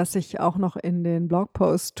denken, dass ich auch noch in den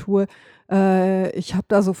Blogpost tue. Ich habe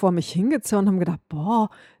da so vor mich hingezerrt und habe gedacht: „Boah,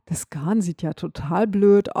 das Garn sieht ja total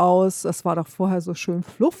blöd aus. Das war doch vorher so schön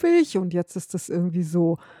fluffig und jetzt ist das irgendwie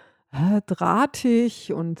so,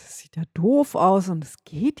 drahtig und es sieht ja doof aus und es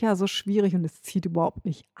geht ja so schwierig und es zieht überhaupt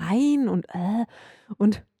nicht ein und."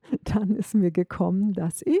 Und dann ist mir gekommen,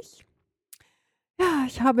 dass ich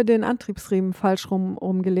habe den Antriebsriemen falsch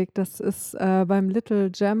rumgelegt. Das ist, beim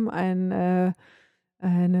Little Gem ein,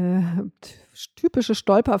 eine typische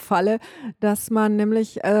Stolperfalle, dass man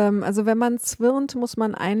nämlich also wenn man zwirnt, muss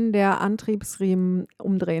man einen der Antriebsriemen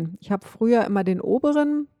umdrehen. Ich habe früher immer den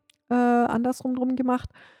oberen andersrum drum gemacht,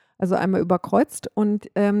 also einmal überkreuzt und,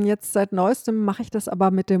 jetzt seit Neuestem mache ich das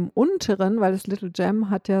aber mit dem unteren, weil das Little Gem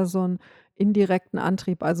hat ja so einen indirekten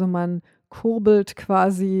Antrieb. Also, man kurbelt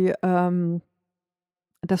quasi,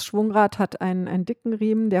 das Schwungrad hat einen dicken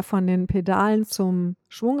Riemen, der von den Pedalen zum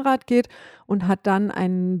Schwungrad geht und hat dann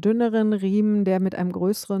einen dünneren Riemen, der mit einem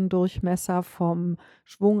größeren Durchmesser vom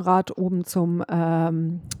Schwungrad oben zum,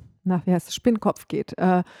 wie heißt es, Spinnkopf geht,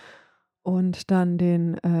 und dann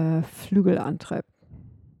den, Flügel antreibt.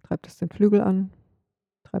 Treibt es den Flügel an?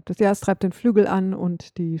 Es treibt den Flügel an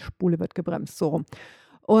und die Spule wird gebremst, so rum.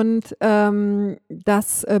 Und,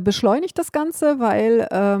 das, beschleunigt das Ganze, weil,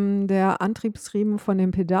 der Antriebsriemen von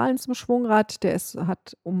den Pedalen zum Schwungrad,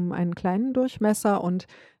 hat um einen kleinen Durchmesser und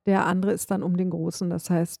der andere ist dann um den großen.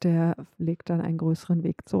 Das heißt, der legt dann einen größeren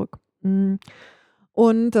Weg zurück.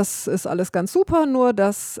 Und das ist alles ganz super, nur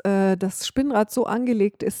dass, das Spinnrad so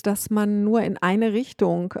angelegt ist, dass man nur in eine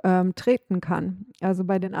Richtung, treten kann. Also,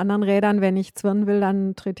 bei den anderen Rädern, wenn ich zwirnen will,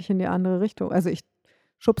 dann trete ich in die andere Richtung. Also, ich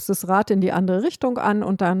schubse das Rad in die andere Richtung an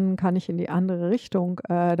und dann kann ich in die andere Richtung,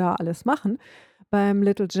 da alles machen. Beim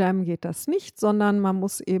Little Gem geht das nicht, sondern man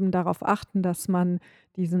muss eben darauf achten, dass man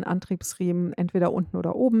diesen Antriebsriemen entweder unten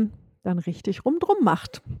oder oben dann richtig rum drum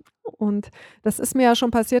macht. Und das ist mir ja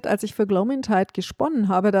schon passiert, als ich für Gloamintide gesponnen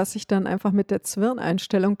habe, dass ich dann einfach mit der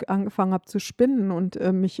Zwirneinstellung angefangen habe zu spinnen und,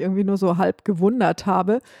 mich irgendwie nur so halb gewundert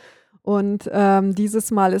habe. Und, dieses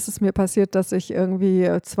Mal ist es mir passiert, dass ich irgendwie,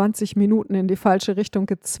 20 Minuten in die falsche Richtung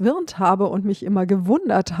gezwirnt habe und mich immer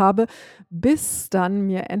gewundert habe, bis dann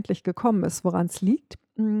mir endlich gekommen ist, woran es liegt.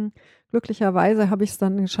 Glücklicherweise habe ich es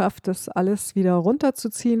dann geschafft, das alles wieder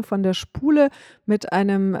runterzuziehen von der Spule mit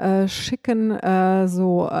einem, schicken,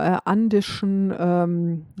 andischen,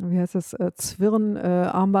 wie heißt das, Zwirn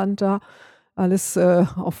Armband da, alles,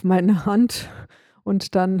 auf meine Hand.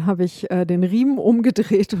 Und dann habe ich, den Riemen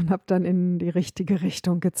umgedreht und habe dann in die richtige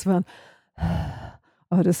Richtung gezwirnt.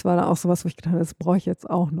 Aber das war dann auch so was, wo ich gedacht habe, das brauche ich jetzt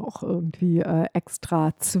auch noch irgendwie,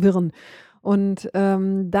 extra zwirren. Und,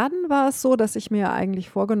 dann war es so, dass ich mir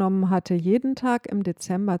eigentlich vorgenommen hatte, jeden Tag im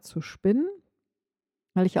Dezember zu spinnen,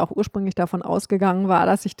 weil ich auch ursprünglich davon ausgegangen war,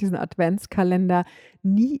 dass ich diesen Adventskalender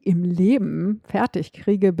nie im Leben fertig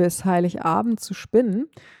kriege, bis Heiligabend zu spinnen.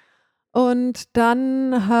 Und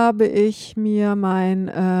dann habe ich mir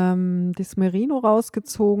das Merino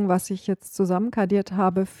rausgezogen, was ich jetzt zusammenkadiert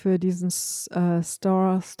habe für diesen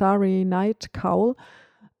Starry Night Cowl.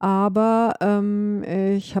 Aber,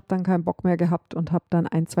 ich habe dann keinen Bock mehr gehabt und habe dann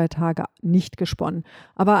 2 Tage nicht gesponnen.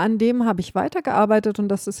 Aber an dem habe ich weitergearbeitet und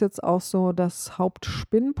das ist jetzt auch so das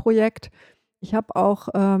Hauptspinnprojekt. Ich habe auch,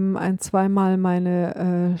 zweimal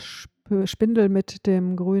meine, Spindel mit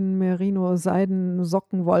dem grünen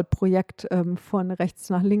Merino-Seiden-Sockenwollprojekt, von rechts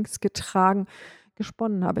nach links getragen.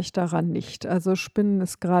 Gesponnen habe ich daran nicht. Also, Spinnen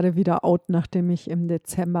ist gerade wieder out, nachdem ich im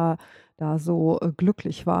Dezember da so,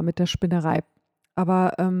 glücklich war mit der Spinnerei.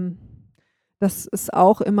 Aber, das ist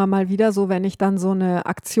auch immer mal wieder so, wenn ich dann so eine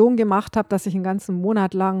Aktion gemacht habe, dass ich 'n ganzen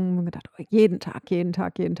Monat lang gedacht habe: „Jeden Tag, jeden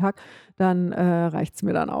Tag, jeden Tag“, dann, reicht's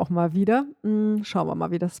mir dann auch mal wieder. Schauen wir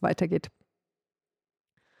mal, wie das weitergeht.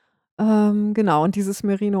 Genau, und dieses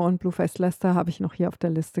Merino und Blueface Leicester habe ich noch hier auf der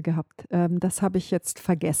Liste gehabt. Das habe ich jetzt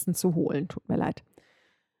vergessen zu holen, tut mir leid.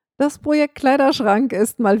 Das Projekt Kleiderschrank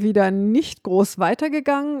ist mal wieder nicht groß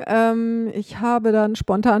weitergegangen. Ich habe dann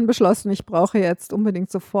spontan beschlossen, ich brauche jetzt unbedingt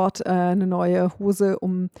sofort, 'ne neue Hose,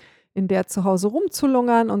 um in der zu Hause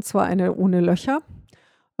rumzulungern, und zwar eine ohne Löcher.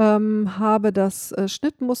 Habe das,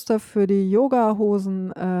 Schnittmuster für die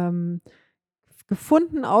Yogahosen,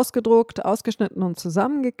 gefunden, ausgedruckt, ausgeschnitten und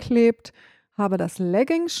zusammengeklebt, habe das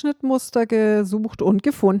Leggings-Schnittmuster gesucht und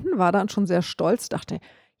gefunden, war dann schon sehr stolz, dachte: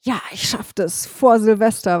 „Ja, ich schaffe das vor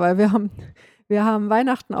Silvester“, weil wir haben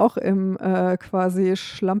Weihnachten auch im, quasi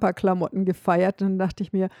Schlamperklamotten gefeiert. Dann dachte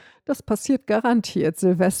ich mir: „Das passiert garantiert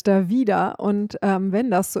Silvester wieder und,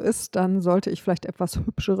 wenn das so ist, dann sollte ich vielleicht etwas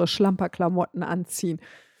hübschere Schlamperklamotten anziehen.“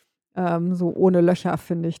 So ohne Löcher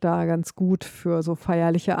finde ich da ganz gut für so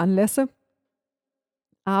feierliche Anlässe.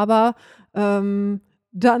 Aber,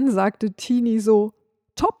 dann sagte Tini so: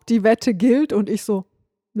 „Top, die Wette gilt“, und ich so: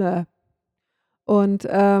 „Ne.“ Und,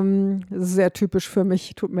 sehr typisch für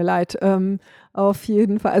mich, tut mir leid. Auf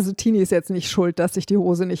jeden Fall, also Tini ist jetzt nicht schuld, dass ich die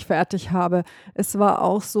Hose nicht fertig habe. Es war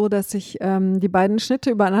auch so, dass ich, die beiden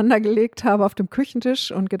Schnitte übereinander gelegt habe auf dem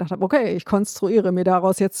Küchentisch und gedacht habe: „Okay, ich konstruiere mir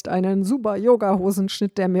daraus jetzt einen super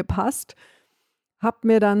Yogahosenschnitt, der mir passt.“ Habe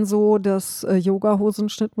mir dann so das,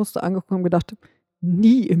 Yogahosenschnittmuster angeguckt und gedacht: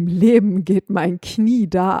 nie im Leben geht mein Knie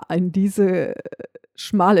da in diese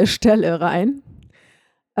schmale Stelle rein.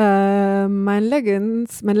 Meine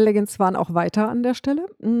Leggings waren auch weiter an der Stelle.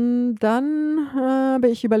 Dann habe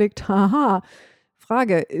ich überlegt, haha,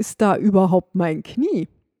 Frage, ist da überhaupt mein Knie?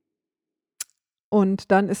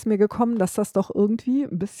 Und dann ist mir gekommen, dass das doch irgendwie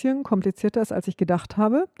ein bisschen komplizierter ist, als ich gedacht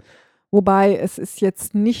habe. Wobei es ist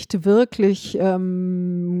jetzt nicht wirklich,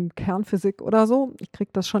 Kernphysik oder so. Ich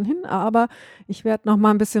kriege das schon hin, aber ich werde noch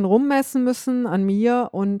mal ein bisschen rummessen müssen an mir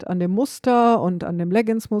und an dem Muster und an dem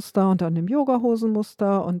Leggings-Muster und an dem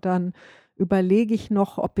Yogahosenmuster. Und dann überlege ich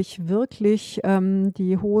noch, ob ich wirklich,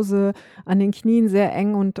 die Hose an den Knien sehr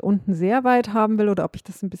eng und unten sehr weit haben will oder ob ich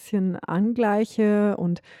das ein bisschen angleiche.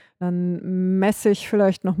 Und dann messe ich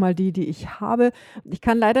vielleicht noch mal die ich habe. Ich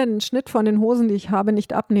kann leider den Schnitt von den Hosen, die ich habe,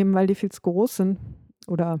 nicht abnehmen, weil die viel zu groß sind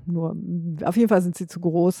oder nur auf jeden Fall sind sie zu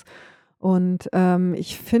groß. Und,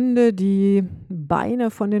 ich finde die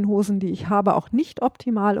Beine von den Hosen, die ich habe, auch nicht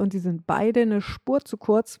optimal und die sind beide eine Spur zu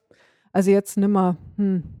kurz. Also, jetzt nimmer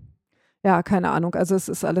ja, keine Ahnung. Also, es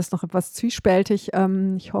ist alles noch etwas zwiespältig.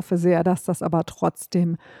 Ich hoffe sehr, dass das aber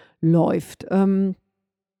trotzdem läuft.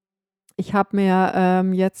 Ich habe mir,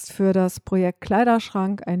 jetzt für das Projekt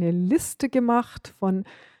Kleiderschrank eine Liste gemacht von,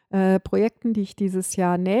 Projekten, die ich dieses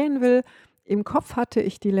Jahr nähen will. Im Kopf hatte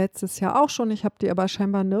ich die letztes Jahr auch schon. Ich habe die aber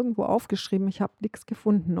scheinbar nirgendwo aufgeschrieben. Ich habe nichts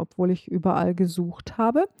gefunden, obwohl ich überall gesucht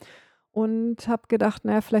habe und habe gedacht,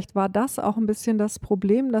 na ja, vielleicht war das auch ein bisschen das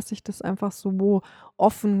Problem, dass ich das einfach so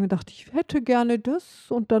offen gedacht, ich hätte gerne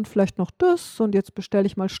das und dann vielleicht noch das und jetzt bestelle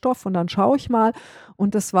ich mal Stoff und dann schaue ich mal.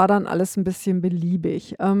 Und das war dann alles ein bisschen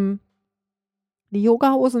beliebig. Die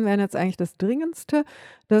Yogahosen wären jetzt eigentlich das Dringendste.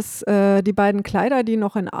 Die beiden Kleider, die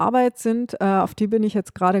noch in Arbeit sind, auf die bin ich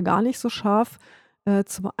jetzt gerade gar nicht so scharf.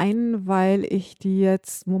 Zum einen, weil ich die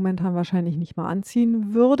jetzt momentan wahrscheinlich nicht mal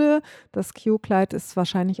anziehen würde. Das Q-Kleid ist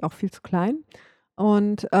wahrscheinlich auch viel zu klein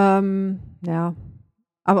und, ja,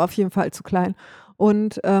 aber auf jeden Fall zu klein.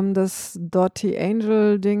 Und, das Dirty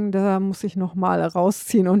Angel Ding, da muss ich noch mal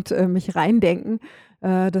rausziehen und, mich reindenken.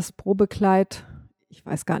 Das Probekleid, ich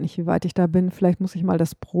weiß gar nicht, wie weit ich da bin. Vielleicht muss ich mal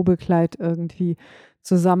das Probekleid irgendwie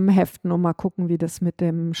zusammenheften und mal gucken, wie das mit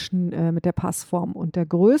der Passform und der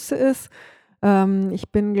Größe ist.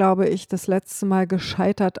 Ich bin, glaube ich, das letzte Mal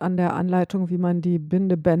gescheitert an der Anleitung, wie man die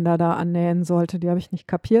Bindebänder da annähen sollte. Die habe ich nicht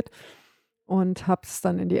kapiert und habe es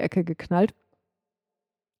dann in die Ecke geknallt.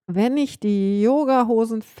 Wenn ich die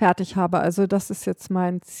Yogahosen fertig habe, also das ist jetzt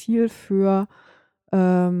mein Ziel für,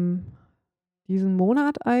 ähm, diesen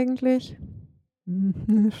Monat eigentlich.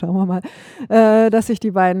 Schauen wir mal, dass ich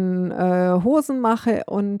die beiden, Hosen mache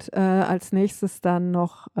und, als Nächstes dann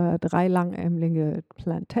noch, 3 langärmelige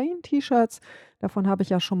Plantain-T-Shirts. Davon habe ich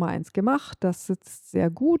ja schon mal eins gemacht. Das sitzt sehr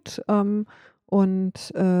gut,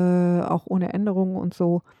 und, auch ohne Änderungen und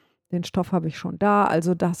so. Den Stoff habe ich schon da,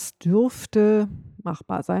 also das dürfte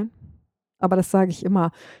machbar sein. Aber das sage ich immer.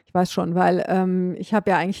 Ich weiß schon, weil, ich habe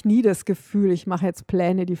ja eigentlich nie das Gefühl, ich mache jetzt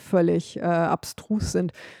Pläne, die völlig, abstrus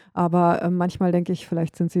sind. Aber, manchmal denke ich,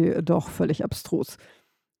 vielleicht sind sie doch völlig abstrus.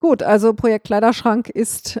 Gut, also Projekt Kleiderschrank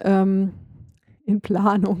ist, in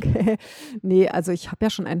Planung. Ne, also ich habe ja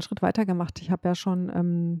schon einen Schritt weiter gemacht. Ich habe ja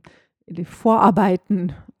schon, die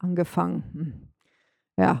Vorarbeiten angefangen.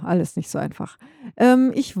 Ja, alles nicht so einfach.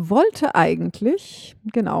 Ich wollte eigentlich,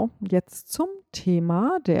 genau, jetzt zum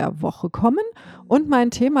Thema der Woche kommen. Und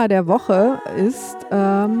mein Thema der Woche ist,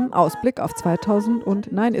 Ausblick auf 2000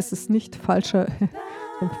 und nein, ist es nicht, falsche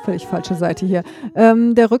völlig falsche Seite hier.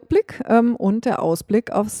 Der Rückblick, und der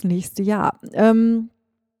Ausblick aufs nächste Jahr.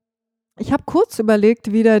 Ich habe kurz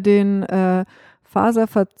überlegt, wieder den,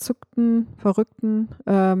 faserverzückten, verrückten,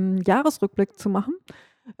 Jahresrückblick zu machen,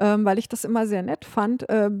 weil ich das immer sehr nett fand,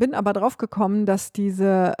 bin aber drauf gekommen, dass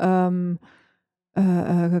diese,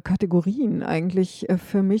 Kategorien eigentlich,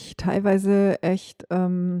 für mich teilweise echt,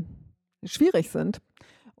 schwierig sind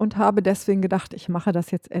und habe deswegen gedacht, ich mache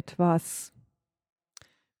das jetzt etwas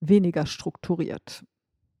weniger strukturiert.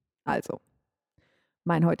 Also,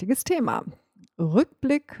 mein heutiges Thema: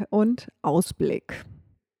 Rückblick und Ausblick.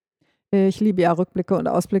 Ich liebe ja Rückblicke und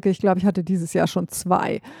Ausblicke. Ich glaube, ich hatte dieses Jahr schon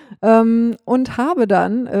 2. Und habe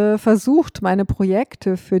dann, versucht, meine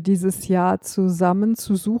Projekte für dieses Jahr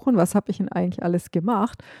zusammenzusuchen. Was habe ich denn eigentlich alles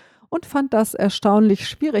gemacht? Und fand das erstaunlich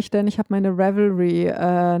schwierig, denn ich habe meine Ravelry,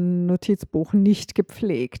 Notizbuch nicht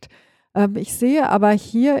gepflegt. Ich sehe aber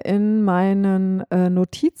hier in meinen,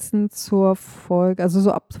 Notizen zur Folge, also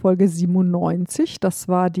so ab Folge 97, das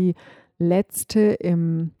war die letzte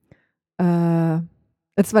im,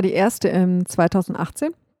 das war die erste im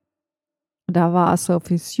 2018. Da war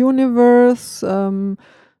Sophie's Universe,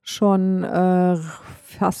 schon,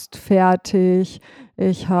 fast fertig.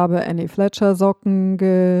 Ich habe Annie Fletcher Socken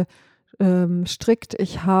strickt.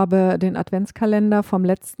 Ich habe den Adventskalender vom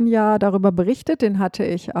letzten Jahr darüber berichtet, den hatte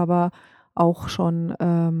ich aber auch schon,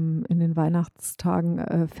 in den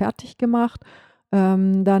Weihnachtstagen, fertig gemacht.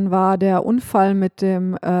 Dann war der Unfall mit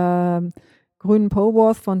dem, grünen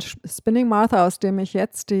Poworth von Spinning Martha, aus dem ich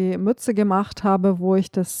jetzt die Mütze gemacht habe, wo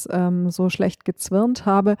ich das, so schlecht gezwirnt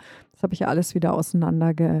habe. Das habe ich ja alles wieder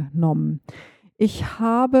auseinandergenommen. Ich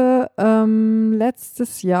habe,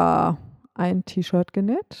 letztes Jahr ein T-Shirt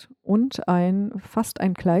genäht und fast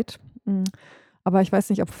ein Kleid. Aber ich weiß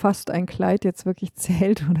nicht, ob fast ein Kleid jetzt wirklich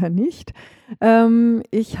zählt oder nicht.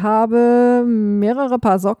 Ich habe mehrere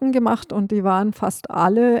Paar Socken gemacht und die waren fast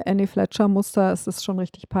alle Annie Fletcher Muster. Es ist schon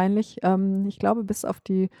richtig peinlich. Ich glaube, bis auf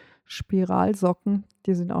die Spiralsocken,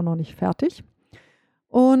 die sind auch noch nicht fertig.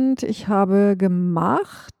 Und ich habe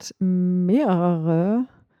gemacht mehrere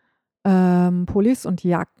Pullis und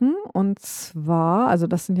Jacken. Und zwar, also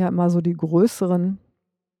das sind ja immer so die größeren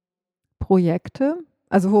Projekte.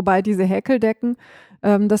 Also wobei diese Häkeldecken,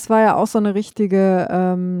 das war ja auch so eine richtige,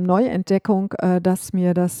 Neuentdeckung, dass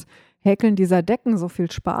mir das Häkeln dieser Decken so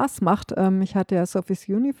viel Spaß macht. Ich hatte ja Sophie's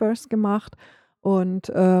Universe gemacht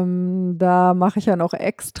und, da mache ich ja noch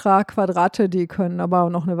extra Quadrate, die können aber auch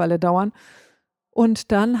noch eine Weile dauern.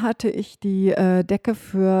 Und dann hatte ich die, Decke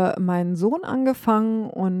für meinen Sohn angefangen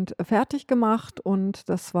und fertig gemacht und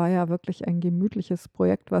das war ja wirklich ein gemütliches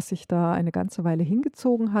Projekt, was sich da eine ganze Weile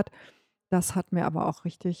hingezogen hat. Das hat mir aber auch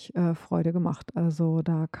richtig, Freude gemacht. Also,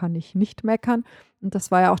 da kann ich nicht meckern. Und das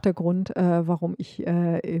war ja auch der Grund, warum ich,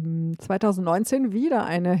 im 2019 wieder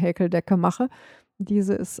eine Häkeldecke mache.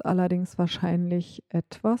 Diese ist allerdings wahrscheinlich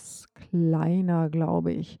etwas kleiner,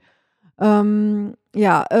 glaube ich.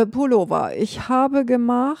 Ja, Pullover. Ich habe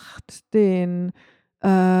gemacht den,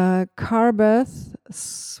 Carbeth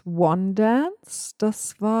Swan Dance.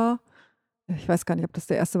 Das war, ich weiß gar nicht, ob das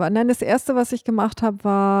der erste war. Nein, das erste, was ich gemacht habe,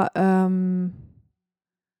 war,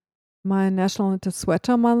 mein National Knitted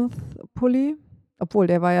Sweater Month Pulli, obwohl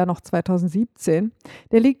der war ja noch 2017.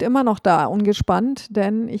 Der liegt immer noch da ungespannt,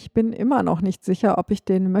 denn ich bin immer noch nicht sicher, ob ich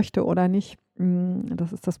den möchte oder nicht.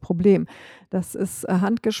 Das ist das Problem. Das ist,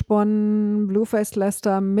 handgesponnen, Blueface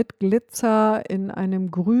Leicester mit Glitzer in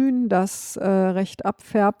einem Grün, das, recht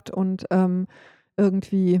abfärbt und,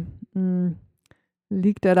 irgendwie,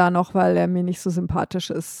 liegt er da noch, weil er mir nicht so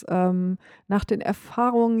sympathisch ist. Nach den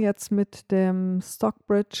Erfahrungen jetzt mit dem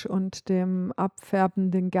Stockbridge und dem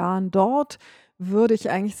abfärbenden Garn dort, würde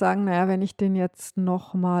ich eigentlich sagen, na ja, wenn ich den jetzt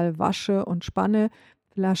noch mal wasche und spanne,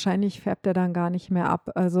 wahrscheinlich färbt er dann gar nicht mehr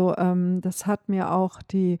ab. Also, das hat mir auch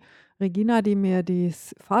die Regina, die mir die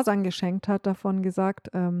Fasern geschenkt hat, davon gesagt,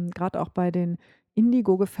 grad auch bei den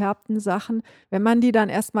indigo gefärbten Sachen. Wenn man die dann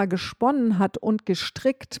erst mal gesponnen hat und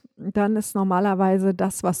gestrickt, dann ist normalerweise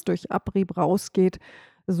das, was durch Abrieb rausgeht,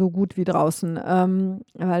 so gut wie draußen.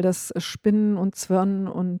 Weil das Spinnen und Zwirnen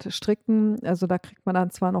und Stricken, also da kriegt man dann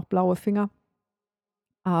zwar noch blaue Finger,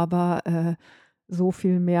 aber, so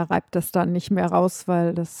viel mehr reibt das dann nicht mehr raus,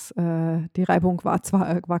 weil die Reibung war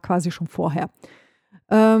quasi schon vorher.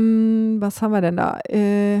 Was haben wir denn da?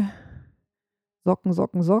 Socken,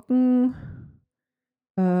 Socken, Socken.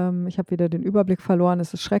 Ich habe wieder den Überblick verloren,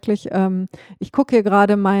 es ist schrecklich. Ich gucke hier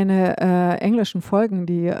gerade meine, englischen Folgen,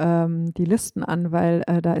 die Listen an, weil,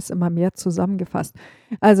 da ist immer mehr zusammengefasst.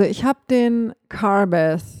 Also, ich habe den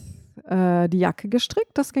Carbeth, die Jacke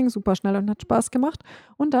gestrickt, das ging super schnell und hat Spaß gemacht.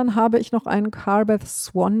 Und dann habe ich noch einen Carbeth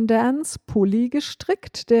Swan Dance Pulli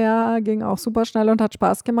gestrickt, der ging auch super schnell und hat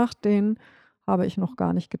Spaß gemacht. Den habe ich noch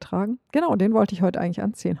gar nicht getragen. Genau, den wollte ich heute eigentlich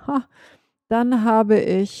anziehen. Ha. Dann habe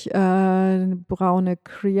ich, 'ne braune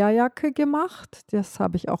Kriya-Jacke gemacht. Das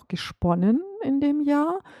habe ich auch gesponnen in dem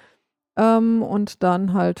Jahr. Und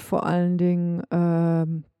dann halt vor allen Dingen,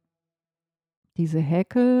 diese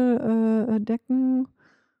Häkeldecken.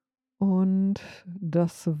 Und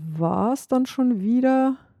das war's dann schon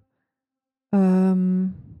wieder.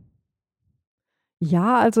 Ähm,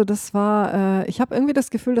 ja, also das war ich habe irgendwie das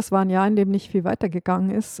Gefühl, das war ein Jahr, in dem nicht viel weitergegangen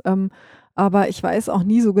ist, aber ich weiß auch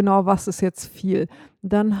nie so genau, was ist jetzt viel.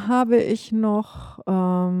 Dann habe ich noch,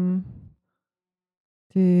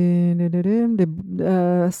 die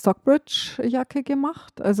Stockbridge-Jacke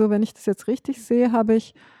gemacht. Also, wenn ich das jetzt richtig sehe, habe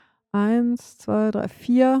ich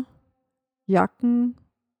 4 Jacken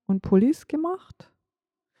und Pullis gemacht.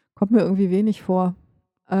 Kommt mir irgendwie wenig vor.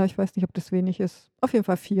 Ich weiß nicht, ob das wenig ist. Auf jeden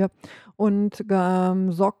Fall 4. Und,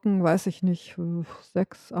 Socken, weiß ich nicht,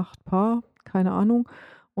 6, 8 Paar, keine Ahnung.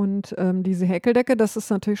 Und, diese Häkeldecke, das ist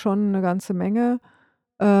natürlich schon eine ganze Menge.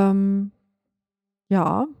 Ähm,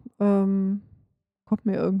 ja, ähm kommt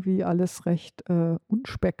mir irgendwie alles recht,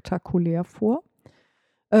 unspektakulär vor.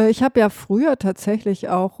 Ich habe ja früher tatsächlich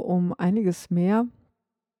auch um einiges mehr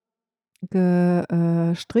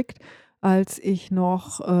gestrickt, als ich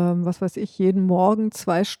noch, was weiß ich, jeden Morgen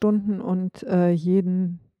 2 Stunden und,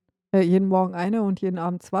 jeden Morgen eine und jeden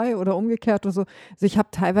Abend 2 oder umgekehrt oder so. Also, ich habe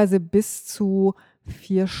teilweise bis zu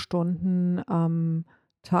 4 Stunden am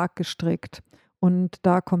Tag gestrickt und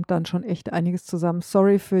da kommt dann schon echt einiges zusammen.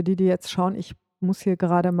 Sorry für die, die jetzt schauen, ich muss hier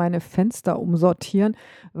gerade meine Fenster umsortieren,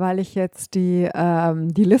 weil ich jetzt die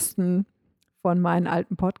Listen von meinen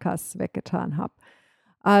alten Podcasts weggetan habe.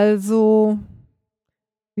 Also,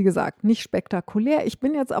 wie gesagt, nicht spektakulär. Ich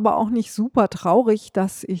bin jetzt aber auch nicht super traurig,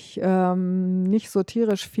 dass ich, nicht so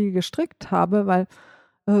tierisch viel gestrickt habe, weil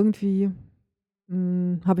irgendwie,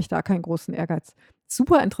 habe ich da keinen großen Ehrgeiz.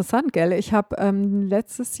 Super interessant, gell? Ich habe,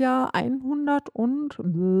 letztes Jahr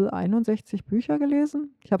 161 Bücher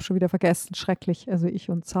gelesen. Ich habe schon wieder vergessen, schrecklich, also ich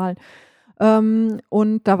und Zahlen.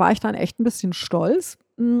 Und da war ich dann echt ein bisschen stolz.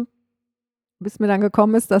 Bis mir dann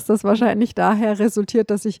gekommen ist, dass das wahrscheinlich daher resultiert,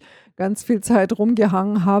 dass ich ganz viel Zeit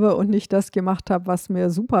rumgehangen habe und nicht das gemacht habe, was mir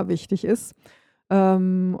super wichtig ist.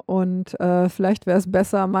 Vielleicht wäre es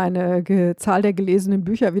besser, meine Zahl der gelesenen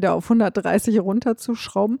Bücher wieder auf 130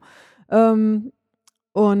 runterzuschrauben. Ähm,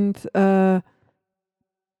 und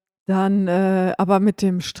dann aber mit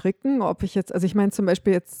dem Stricken, ob ich jetzt, also ich meine zum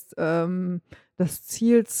Beispiel jetzt das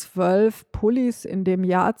Ziel, 12 Pullis in dem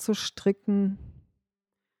Jahr zu stricken,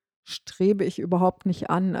 strebe ich überhaupt nicht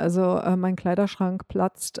an. Also, mein Kleiderschrank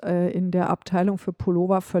platzt, in der Abteilung für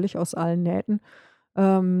Pullover völlig aus allen Nähten.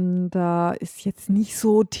 Da ist jetzt nicht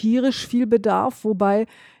so tierisch viel Bedarf, wobei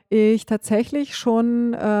ich tatsächlich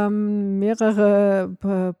schon,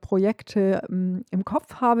 mehrere Projekte, im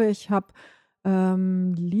Kopf habe. Ich habe,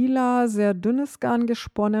 lila, sehr dünnes Garn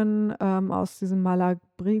gesponnen, aus diesem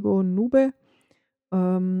Malabrigo Nube.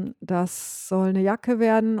 Das soll 'ne Jacke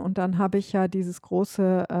werden und dann habe ich ja dieses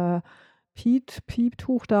große,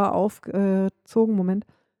 Pieptuch da aufgezogen. Moment.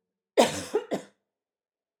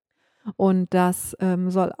 Und das,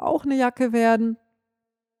 soll auch 'ne Jacke werden.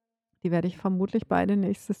 Die werde ich vermutlich beide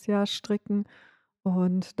nächstes Jahr stricken.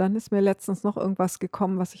 Und dann ist mir letztens noch irgendwas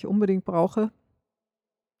gekommen, was ich unbedingt brauche.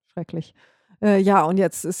 Schrecklich. Ja, und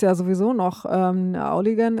jetzt ist ja sowieso noch, 'ne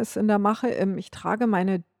Auligan ist in der Mache. Ich trage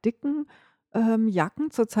meine dicken,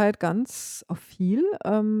 Jacken zurzeit ganz viel.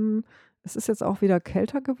 Es ist jetzt auch wieder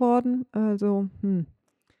kälter geworden. Also,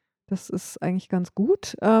 das ist eigentlich ganz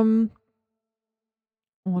gut. Aber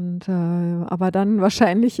dann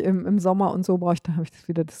wahrscheinlich im Sommer und so brauche ich, da habe ich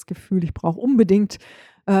wieder das Gefühl, ich brauche unbedingt,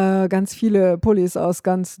 ganz viele Pullis aus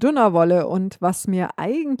ganz dünner Wolle. Und was mir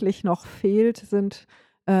eigentlich noch fehlt, sind,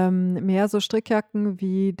 mehr so Strickjacken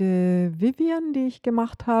wie die Vivian, die ich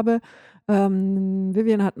gemacht habe.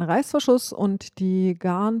 Vivian hat einen Reißverschluss und die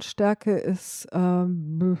Garnstärke ist,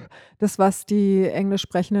 das, was die englisch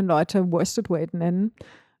sprechenden Leute Worsted Weight nennen.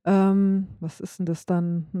 Was ist denn das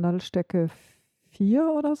dann? Nadelstärke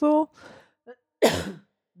 4 oder so?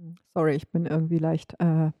 Sorry, ich bin irgendwie leicht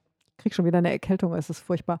kriege schon wieder eine Erkältung, es ist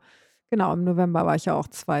furchtbar. Genau, im November war ich ja auch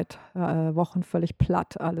 2 Wochen völlig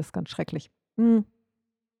platt, alles ganz schrecklich.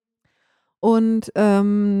 Und,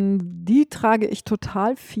 die trage ich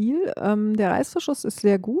total viel. Der Reißverschluss ist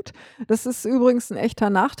sehr gut. Das ist übrigens ein echter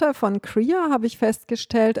Nachteil von Crea, habe ich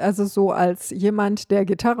festgestellt, also so als jemand, der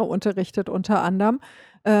Gitarre unterrichtet unter anderem.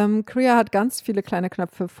 Crea hat ganz viele kleine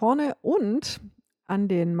Knöpfe vorne und an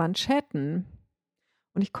den Manschetten.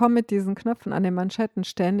 Und ich komme mit diesen Knöpfen an den Manschetten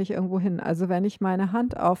ständig irgendwo hin. Also, wenn ich meine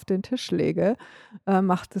Hand auf den Tisch lege,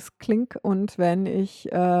 macht es Klink, und wenn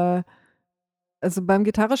ich, also, beim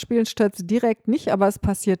Gitarrespielen stört's direkt nicht, aber es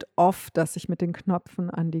passiert oft, dass ich mit den Knöpfen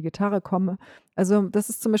an die Gitarre komme. Also, das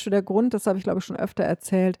ist zum Beispiel der Grund, das habe ich, glaube ich, schon öfter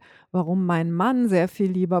erzählt, warum mein Mann sehr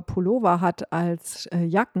viel lieber Pullover hat als,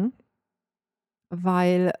 Jacken,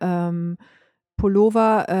 weil,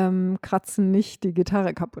 Pullover, kratzen nicht die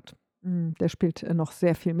Gitarre kaputt. Der spielt, noch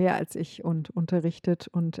sehr viel mehr als ich und unterrichtet,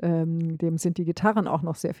 und, dem sind die Gitarren auch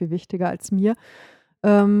noch sehr viel wichtiger als mir.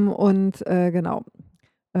 Genau.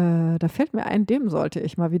 Da fällt mir ein, dem sollte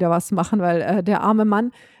ich mal wieder was machen, weil, der arme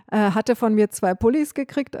Mann, hatte von mir 2 Pullis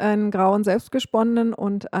gekriegt, einen grauen selbstgesponnenen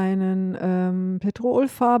und einen,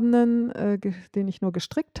 petrolfarbenen, den ich nur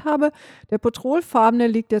gestrickt habe. Der petrolfarbene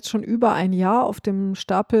liegt jetzt schon über ein Jahr auf dem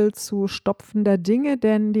Stapel zu stopfender Dinge,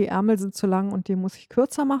 denn die Ärmel sind zu lang und die muss ich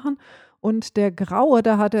kürzer machen. Und der graue,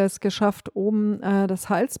 da hat er es geschafft, oben, das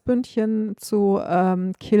Halsbündchen zu,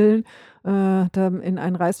 killen, da in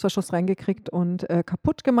einen Reißverschluss reingekriegt und,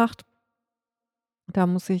 kaputt gemacht. Da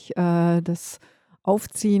muss ich, das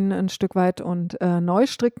aufziehen ein Stück weit und, neu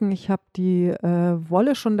stricken. Ich habe die,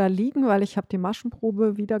 Wolle schon da liegen, weil ich habe die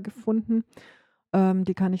Maschenprobe wiedergefunden.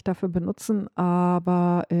 Die kann ich dafür benutzen,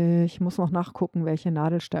 aber, ich muss noch nachgucken, welche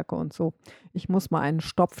Nadelstärke und so. Ich muss mal einen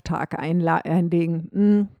Stopftag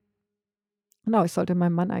einlegen. Genau, ich sollte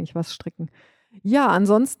meinem Mann eigentlich was stricken. Ja,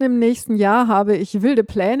 ansonsten im nächsten Jahr habe ich wilde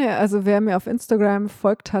Pläne. Also, wer mir auf Instagram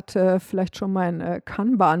folgt, hat, vielleicht schon mein,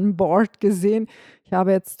 Kanban-Board gesehen. Ich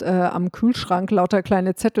habe jetzt, am Kühlschrank lauter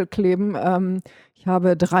kleine Zettel kleben. Ich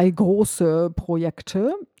habe 3 große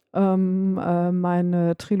Projekte.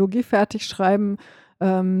 Meine Trilogie fertig schreiben,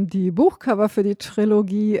 die Buchcover für die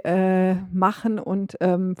Trilogie, machen und,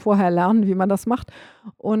 vorher lernen, wie man das macht.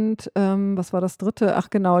 Und, was war das Dritte? Ach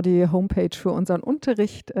genau, die Homepage für unseren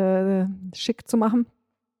Unterricht, schick zu machen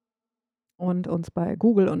und uns bei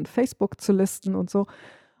Google und Facebook zu listen und so.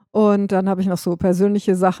 Und dann habe ich noch so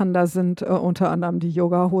persönliche Sachen, da sind, unter anderem die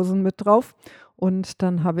Yogahosen mit drauf. Und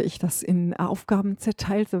dann habe ich das in Aufgaben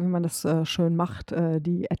zerteilt, so wie man das, schön macht,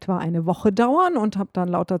 die etwa eine Woche dauern und habe dann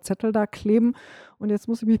lauter Zettel da kleben. Und jetzt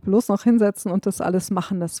muss ich mich bloß noch hinsetzen und das alles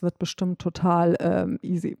machen. Das wird bestimmt total,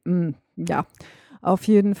 easy. Ja, auf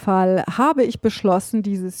jeden Fall habe ich beschlossen,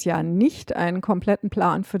 dieses Jahr nicht einen kompletten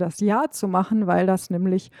Plan für das Jahr zu machen, weil das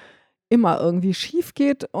nämlich immer irgendwie schief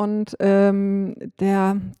geht und,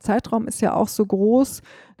 der Zeitraum ist ja auch so groß.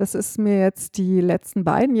 Das ist mir jetzt die letzten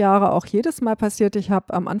beiden Jahre auch jedes Mal passiert. Ich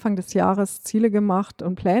habe am Anfang des Jahres Ziele gemacht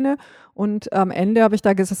und Pläne und am Ende habe ich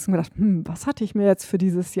da gesessen und gedacht: was hatte ich mir jetzt für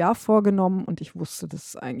dieses Jahr vorgenommen?“ Und ich wusste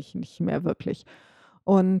das eigentlich nicht mehr wirklich.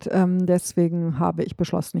 Und, deswegen habe ich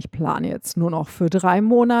beschlossen, ich plane jetzt nur noch für 3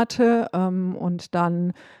 Monate, und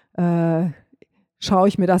dann, schaue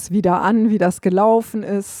ich mir das wieder an, wie das gelaufen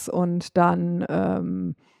ist und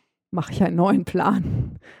dann, mache ich einen neuen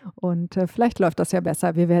Plan. Und, vielleicht läuft das ja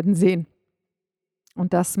besser, wir werden sehen.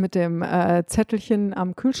 Und das mit dem, Zettelchen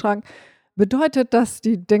am Kühlschrank bedeutet, dass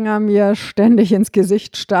die Dinger mir ständig ins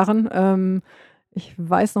Gesicht starren. Ich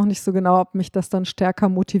weiß noch nicht so genau, ob mich das dann stärker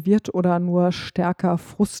motiviert oder nur stärker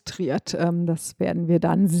frustriert. Das werden wir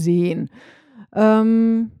dann sehen.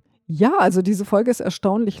 Ja, also diese Folge ist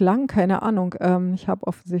erstaunlich lang, keine Ahnung. Ich habe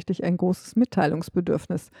offensichtlich ein großes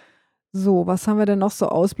Mitteilungsbedürfnis. So, was haben wir denn noch so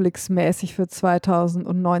ausblicksmäßig für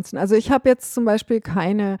 2019? Also ich habe jetzt zum Beispiel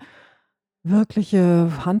keine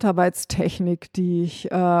wirkliche Handarbeitstechnik, die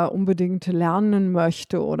ich, unbedingt lernen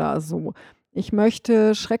möchte oder so. Ich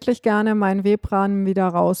möchte schrecklich gerne meinen Webrahmen wieder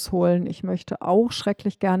rausholen. Ich möchte auch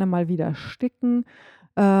schrecklich gerne mal wieder sticken.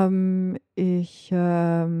 Ich,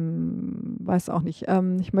 weiß auch nicht,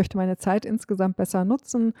 ich möchte meine Zeit insgesamt besser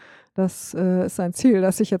nutzen. Das, ist ein Ziel,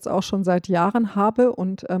 das ich jetzt auch schon seit Jahren habe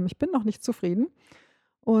und, ich bin noch nicht zufrieden.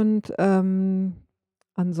 Und,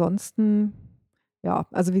 ansonsten, ja,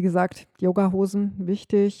 also wie gesagt, Yogahosen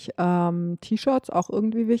wichtig, T-Shirts auch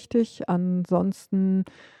irgendwie wichtig. Ansonsten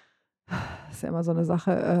ist ja immer so eine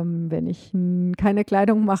Sache, wenn ich keine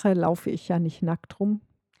Kleidung mache, laufe ich ja nicht nackt rum.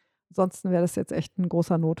 Ansonsten wäre das jetzt echt ein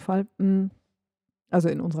großer Notfall. Also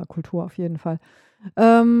in unserer Kultur auf jeden Fall.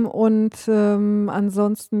 Und,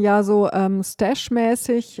 ansonsten, ja, so,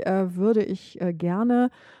 Stash-mäßig, würde ich, gerne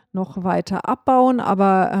noch weiter abbauen,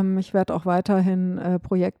 aber, ich werde auch weiterhin,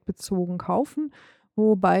 projektbezogen kaufen.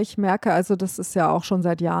 Wobei ich merke, also das ist ja auch schon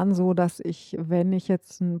seit Jahren so, dass ich, wenn ich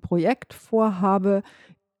jetzt ein Projekt vorhabe,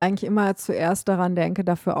 eigentlich immer zuerst daran denke,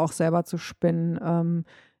 dafür auch selber zu spinnen.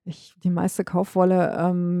 Die meiste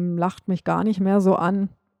Kaufwolle, lacht mich gar nicht mehr so an,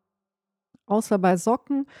 außer bei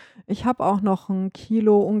Socken. Ich habe auch noch 1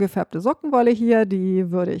 Kilo ungefärbte Sockenwolle hier, die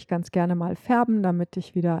würde ich ganz gerne mal färben, damit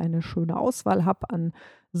ich wieder eine schöne Auswahl habe an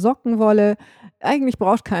Sockenwolle. Eigentlich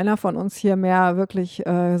braucht keiner von uns hier mehr wirklich,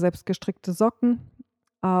 selbstgestrickte Socken,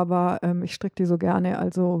 aber, ich stricke die so gerne,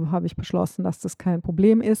 also habe ich beschlossen, dass das kein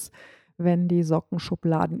Problem ist, wenn die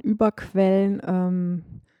Sockenschubladen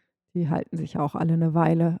überquellen. Die halten sich auch alle eine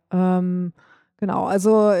Weile. Genau,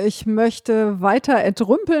 also ich möchte weiter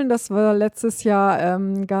entrümpeln. Das war letztes Jahr,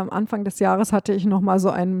 am Anfang des Jahres hatte ich noch mal so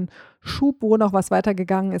einen Schub, wo noch was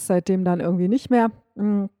weitergegangen ist, seitdem dann irgendwie nicht mehr.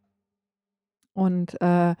 Und,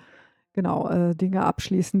 genau, Dinge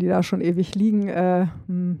abschließen, die da schon ewig liegen,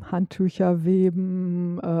 Handtücher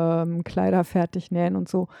weben, Kleider fertig nähen und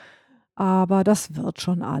so. Aber das wird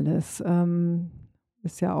schon alles.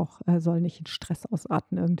 Ist ja auch, soll nicht in Stress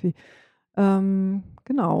ausarten irgendwie.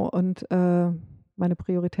 Genau und, meine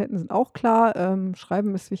Prioritäten sind auch klar.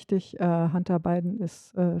 Schreiben ist wichtig, Handarbeiten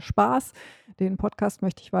ist Spaß. Den Podcast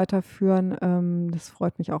möchte ich weiterführen. Das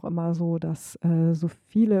freut mich auch immer so, dass so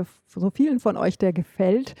vielen von euch der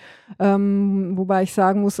gefällt. Wobei ich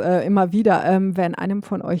sagen muss, immer wieder, wenn einem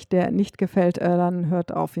von euch der nicht gefällt, dann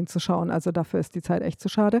hört auf, ihn zu schauen. Also dafür ist die Zeit echt zu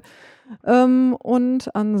schade.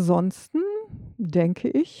 Und ansonsten denke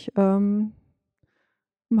ich,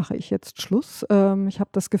 mache ich jetzt Schluss. Ich habe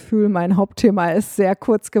das Gefühl, mein Hauptthema ist sehr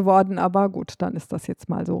kurz geworden, aber gut, dann ist das jetzt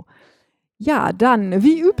mal so. Ja, dann,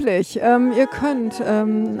 wie üblich, ihr könnt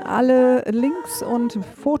alle Links und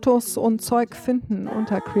Fotos und Zeug finden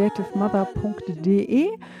unter creativemother.de.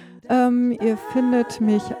 Ihr findet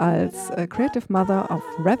mich als Creative Mother auf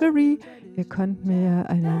Reverie. Ihr könnt mir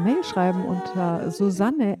eine Mail schreiben unter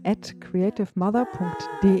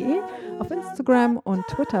susanne@creativemother.de. Auf Instagram und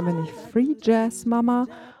Twitter bin ich FreeJazzMama.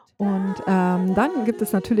 Und dann gibt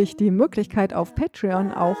es natürlich die Möglichkeit, auf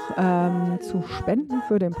Patreon auch zu spenden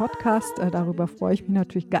für den Podcast. Darüber freue ich mich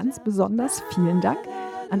natürlich ganz besonders. Vielen Dank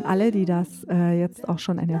an alle, die das jetzt auch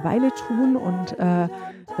schon eine Weile tun. Und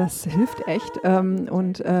das hilft echt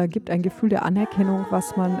und gibt ein Gefühl der Anerkennung,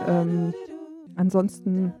 was man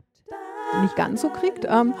ansonsten nicht ganz so kriegt.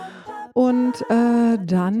 Und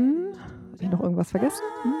dann, habe ich noch irgendwas vergessen?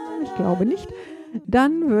 Ich glaube nicht.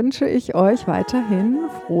 Dann wünsche ich euch weiterhin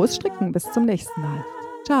frohes Stricken. Bis zum nächsten Mal.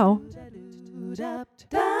 Ciao.